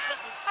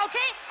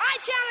 Okay, I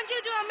challenge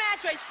you to a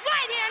match race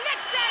right here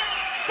next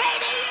Saturday.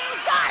 Baby, you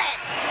got it!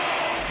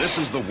 This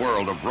is the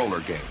world of roller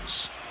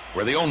games,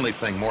 where the only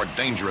thing more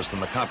dangerous than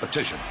the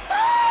competition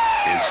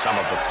is some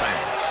of the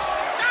fans.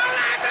 Don't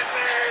laugh at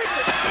me!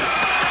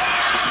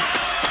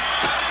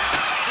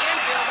 The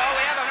infield, though,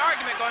 we have an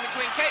argument going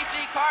between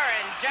Casey Carr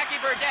and Jackie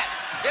Burdette.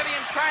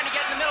 Vivian's trying to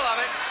get in the middle of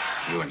it.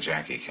 You and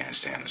Jackie can't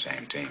stay on the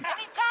same team.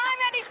 Any time,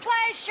 any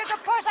place, Sugar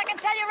Puss, I can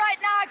tell you right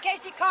now,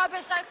 Casey Carr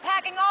will start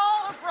packing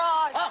all the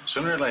bras.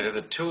 Sooner or later,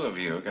 the two of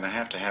you are going to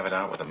have it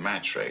out with a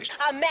match race.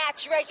 A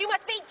match race? You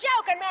must be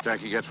joking, man.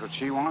 Jackie gets what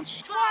she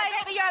wants. Why,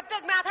 baby, you're a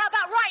big mouth. How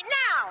about right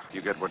now?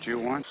 You get what you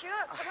want. Sure,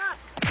 come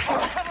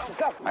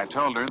on. I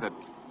told her that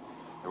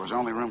there was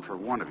only room for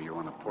one of you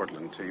on the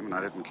Portland team, and I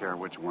didn't care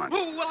which one.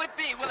 Who will it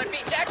be? Will it be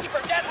Jackie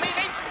Burdette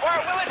leading, or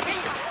will it be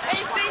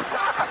Casey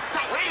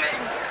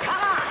leading? Come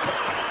on.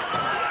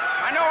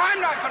 I know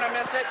I'm not going to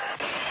miss it.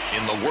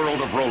 In the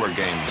world of roller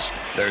games,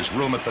 there's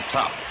room at the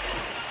top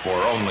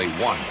for only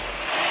one.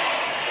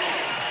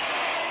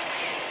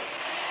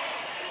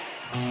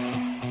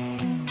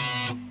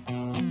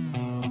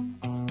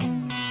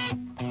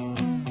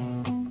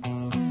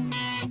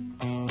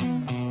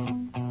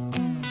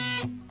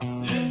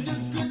 Let the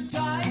good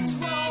times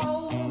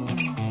roll.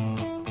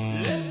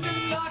 Let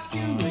them rock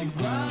you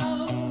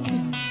around.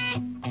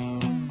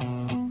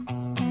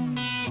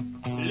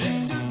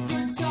 Let the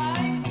good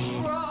times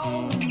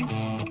roll.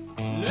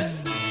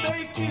 Let them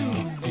make you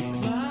a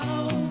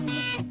clown.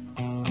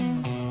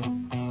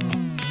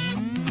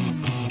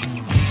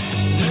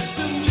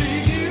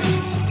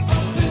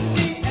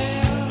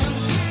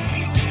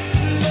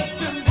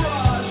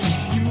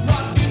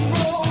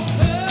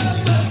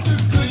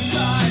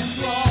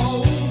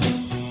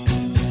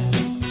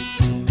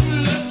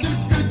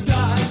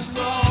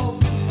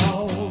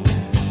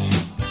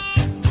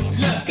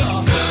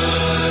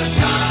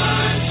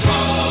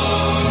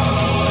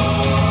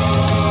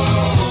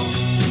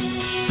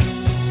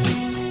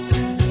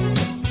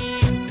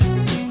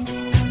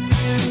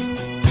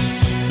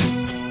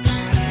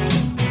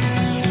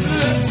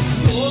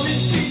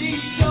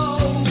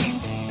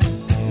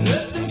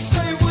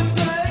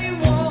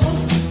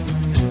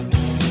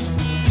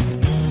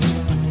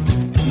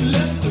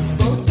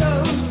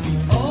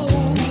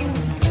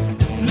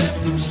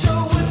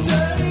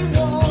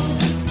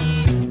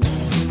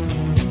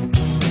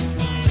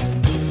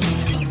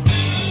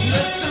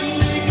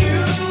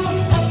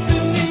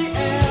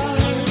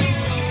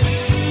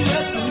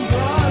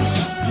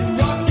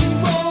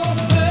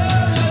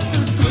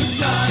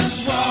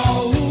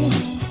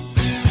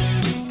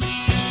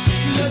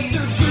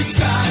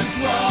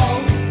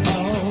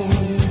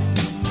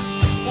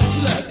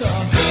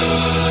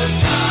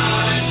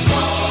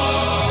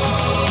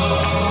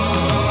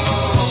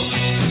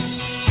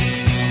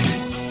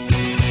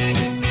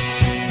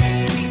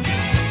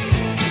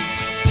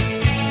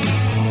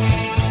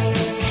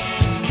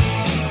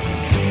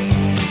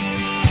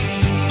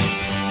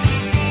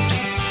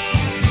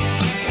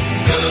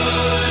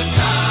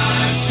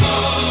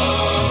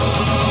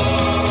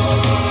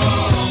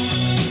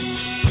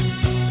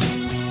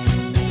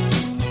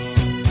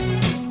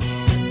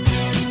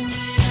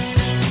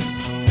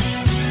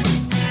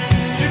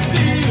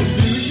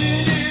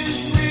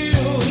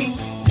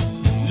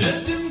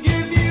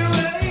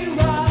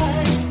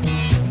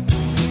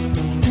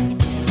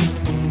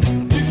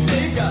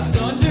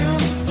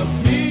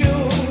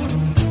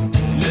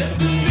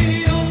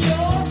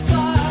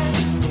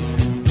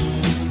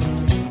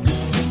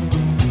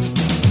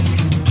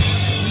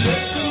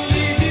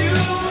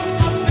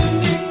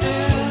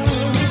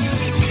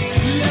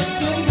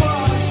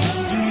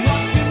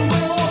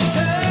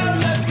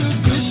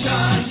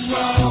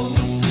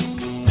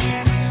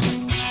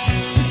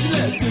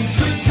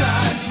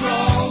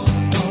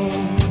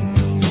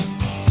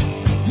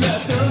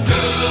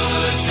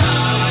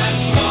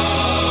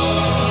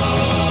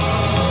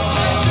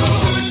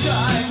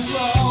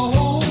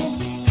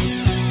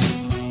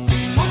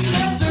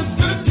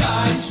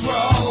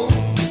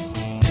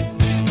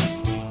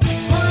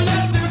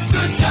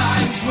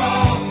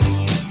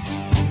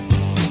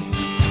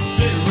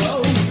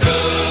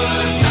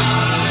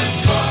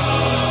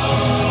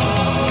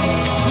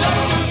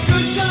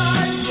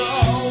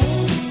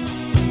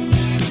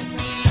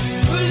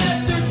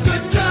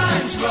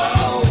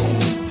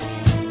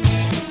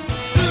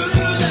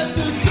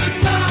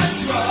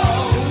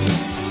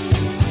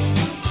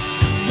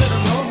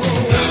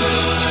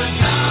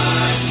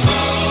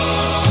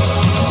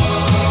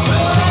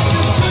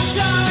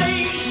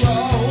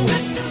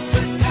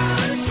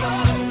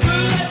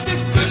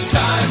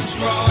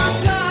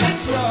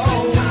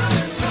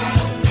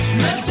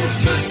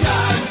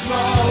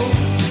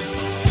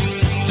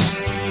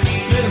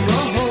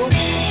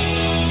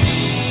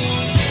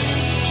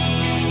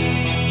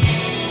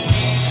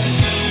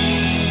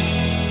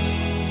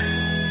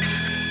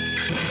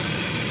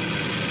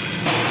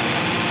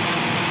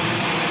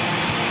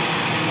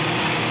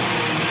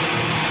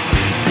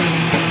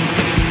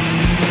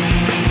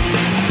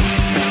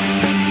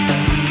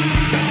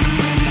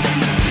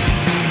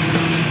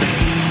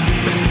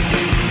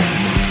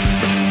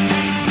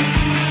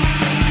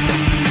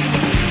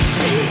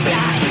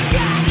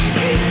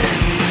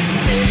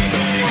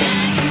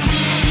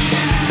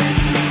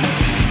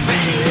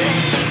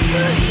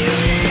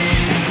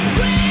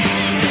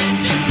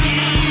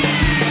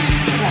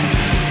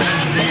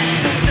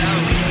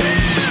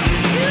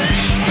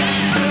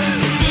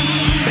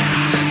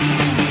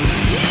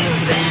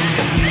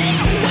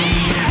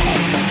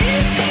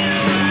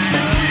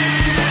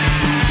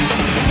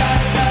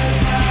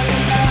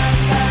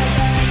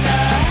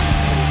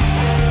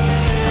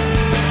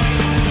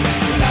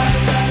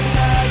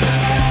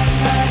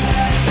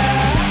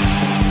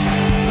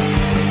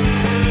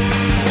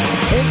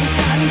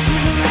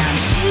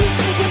 she's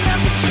looking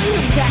up at you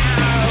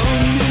down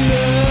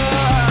below.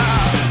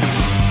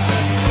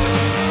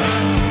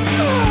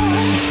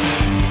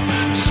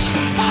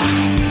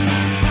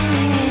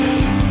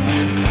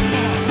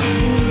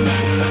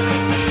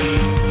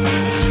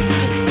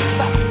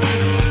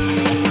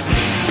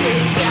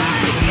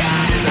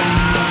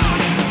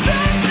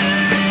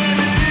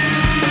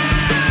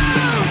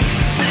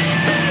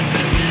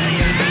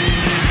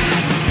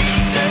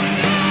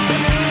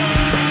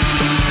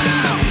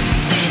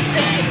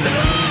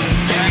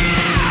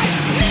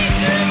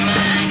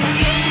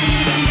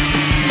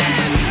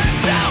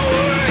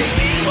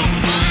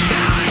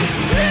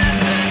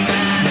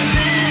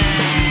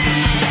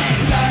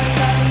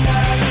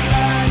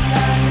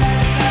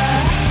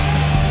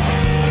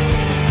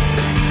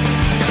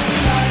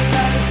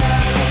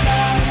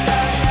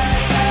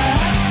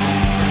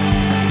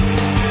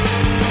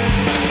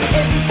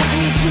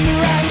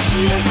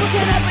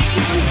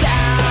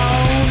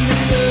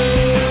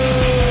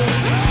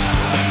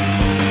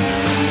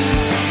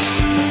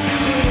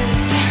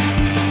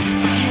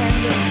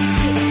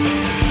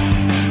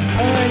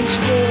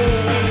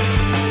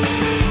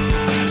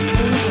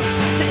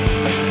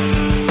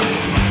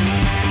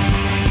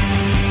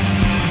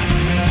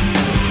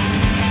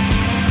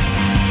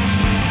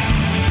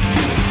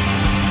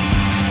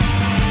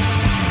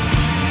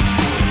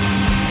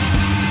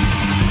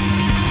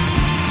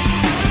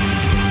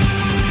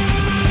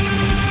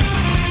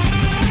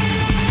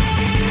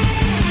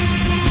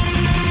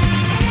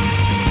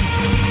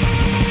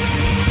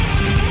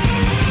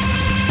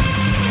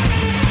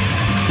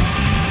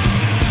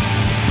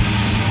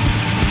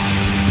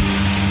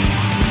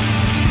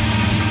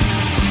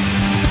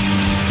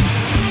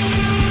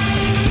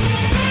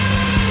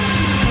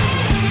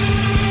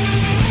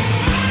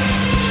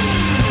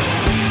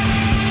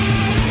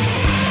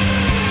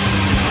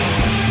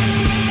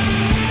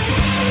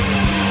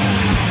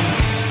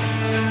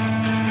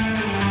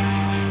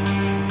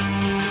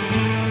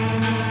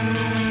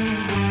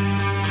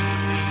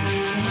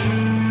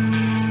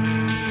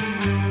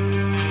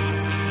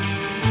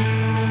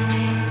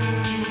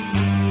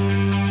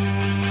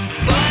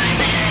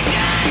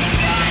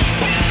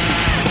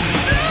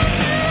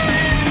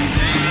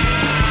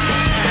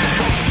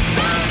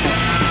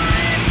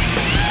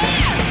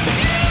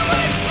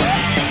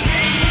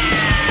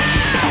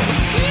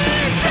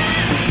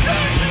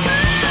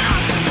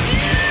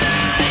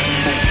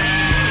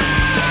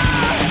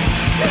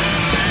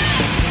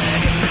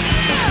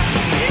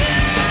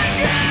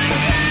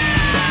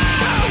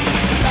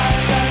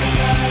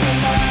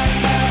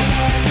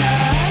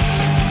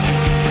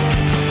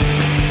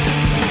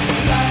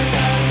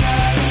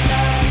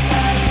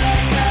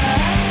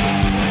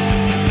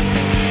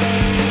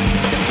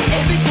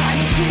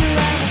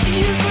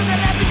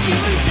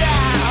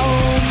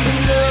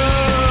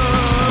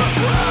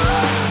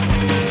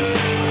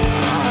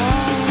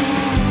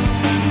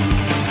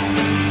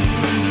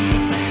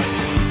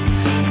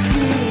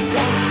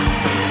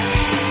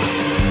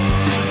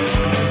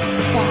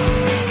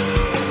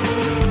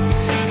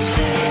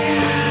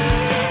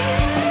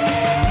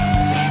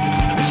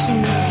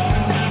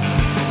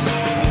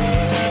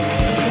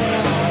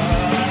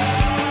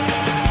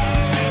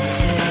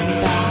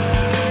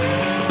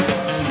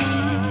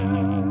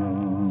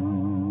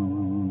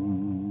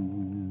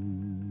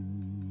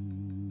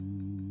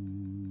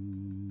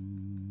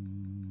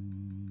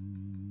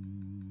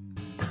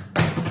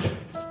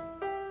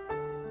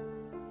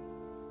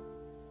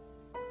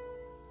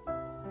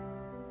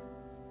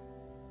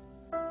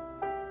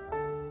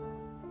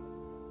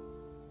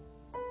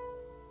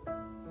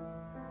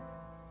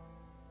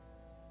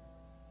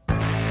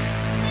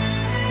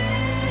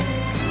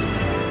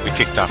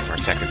 Kicked off our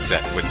second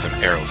set with some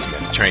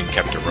Aerosmith, Train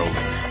Kept A-Rollin',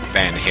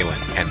 Van Halen,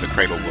 and The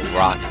Cradle Will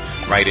Rock,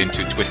 right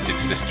into Twisted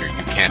Sister,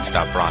 You Can't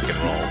Stop Rock and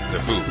Roll, The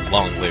Who,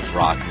 Long Live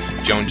Rock,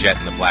 Joan Jett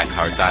and the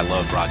Blackhearts, I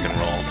Love Rock and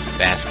Roll,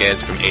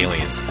 Vasquez from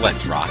Aliens,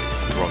 Let's Rock,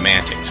 The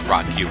Romantics,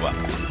 Rock You Up.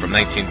 From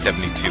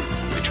 1972,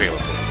 the trailer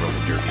for the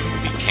roller derby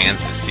movie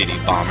Kansas City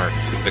Bomber,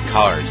 The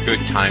Cars,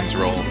 Good Times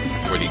Roll,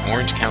 for the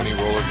Orange County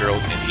Roller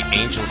Girls and the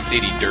Angel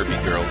City Derby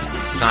Girls,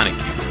 Sonic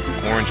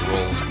Youth, Orange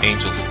Rolls,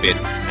 Angel Spit,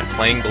 and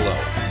Playing Below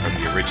from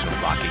the original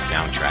Rocky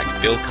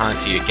soundtrack. Bill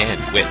Conti again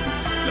with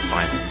The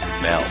Final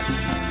Bell.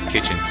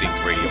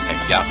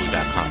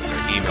 KitchenSinkRadio@yahoo.com is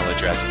our email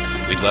address.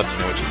 We'd love to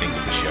know what you think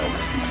of the show.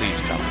 Please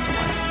drop us a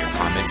line with your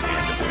comments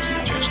and or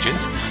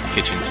suggestions.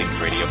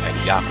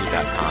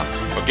 KitchenSinkRadio@yahoo.com,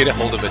 or get a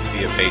hold of us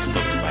via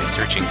Facebook by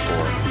searching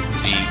for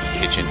The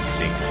Kitchen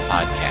Sink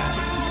Podcast.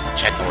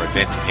 Check our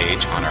events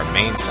page on our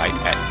main site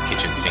at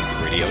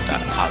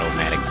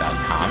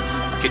kitchensinkradio.podomatic.com,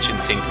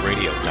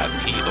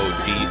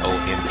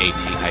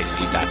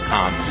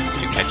 kitchensinkradio.podomatic.com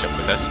to catch up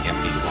with us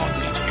in the Long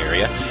Beach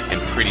area,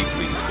 and pretty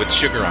please, with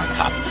sugar on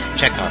top,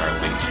 check out our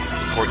links,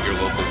 support your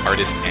local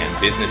artists and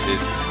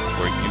businesses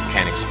where you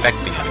can expect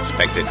the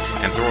unexpected,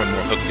 and throw in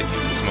more hooks at you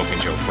than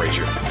Smoking Joe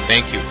Frazier.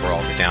 Thank you for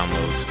all the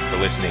downloads, for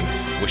listening,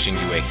 wishing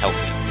you a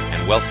healthy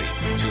and wealthy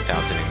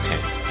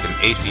 2010. Some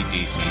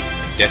AC/DC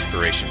and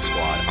Desperation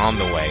Squad on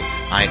the way.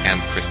 I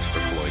am Christopher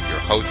Floyd, your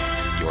host,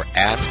 your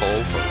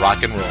asshole for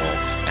rock and roll,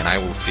 and I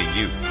will see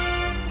you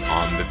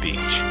on the beach.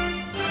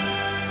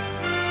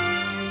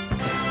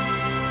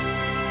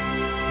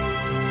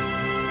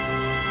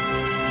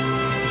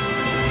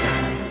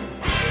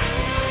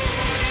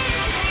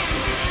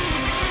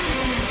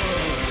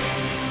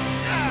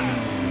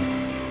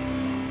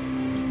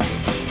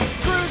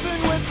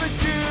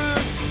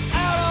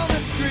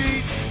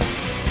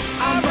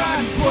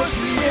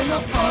 In the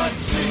front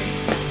seat,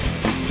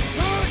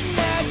 hooting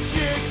at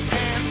chicks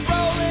and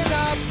rolling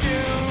up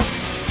dudes.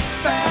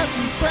 Fast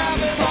food crap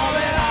is all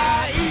that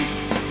I eat.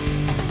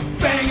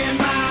 Banging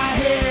my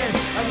head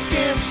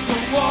against the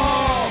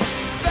wall.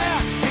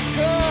 That's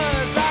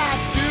because I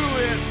do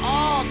it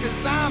all,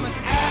 'cause I'm an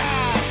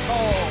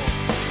asshole.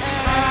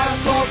 An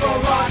asshole for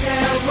rock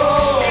and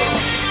roll.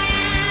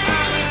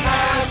 I'm an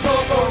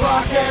asshole for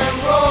rock and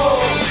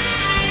roll.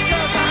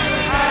 'Cause I'm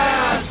an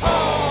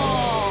asshole.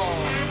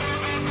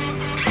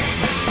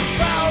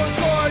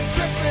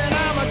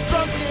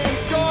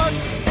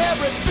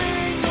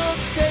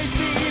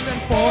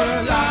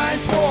 Borderline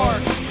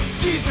pork.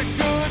 She's a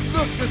good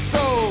looker,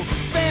 so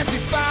fancy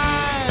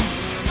fine.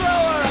 Throw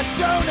her a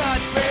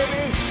donut,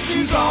 baby.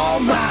 She's all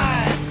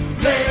mine.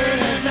 Later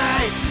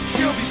tonight,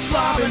 she'll be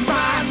slobbing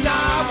my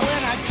knob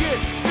when I get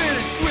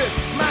finished with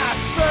my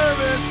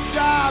service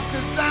job.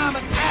 'Cause I'm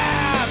an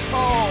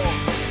asshole.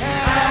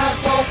 An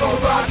asshole for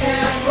rock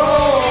and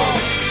roll.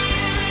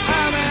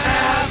 I'm an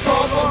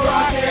asshole for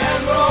rock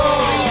and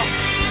roll.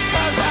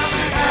 'Cause I'm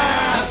an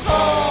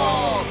asshole.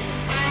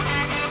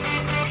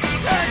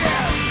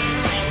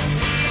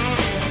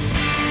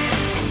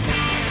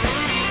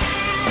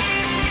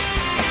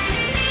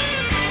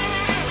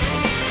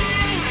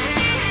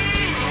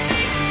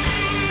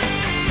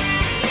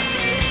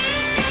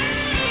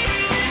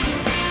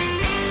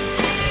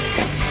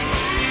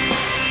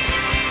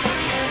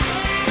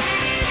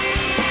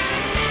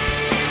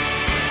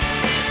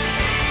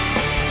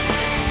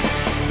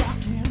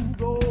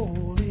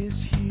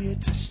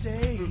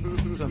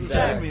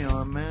 Sex. Me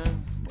on,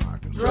 man.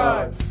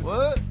 Drugs.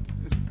 What?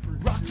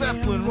 Rock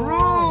Zeppelin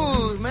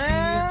rules,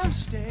 man.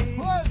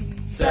 What?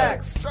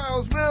 Sex.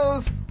 Charles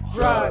Mills.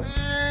 Drugs.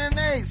 Man,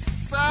 they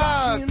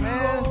suck,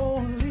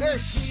 man. They're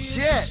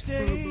shit.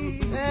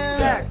 Man.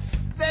 Sex.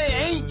 They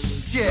ain't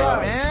shit,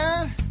 Drugs.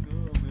 man.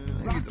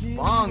 I get the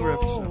bong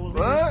rip or something.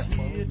 What?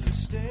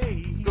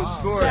 Let's go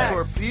score Sex. a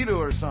torpedo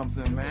or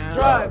something, man.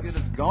 Drugs. Let's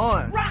get us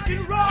going. Rock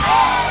and roll!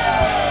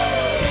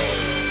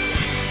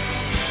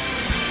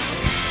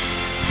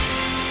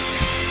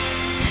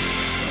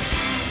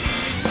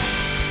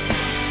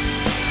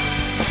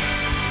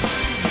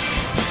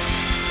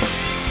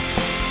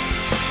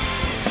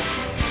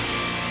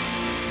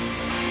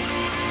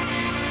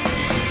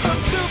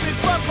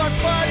 Buckbox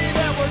party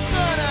that we're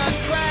gonna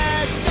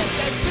crash just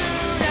as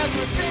soon as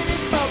we're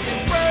finished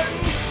smoking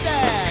Burton's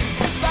stash.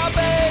 The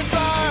babes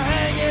are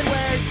hanging,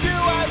 where do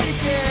I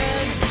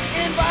begin?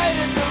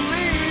 Invited to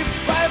leave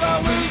by the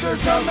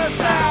losers from the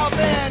South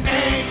End.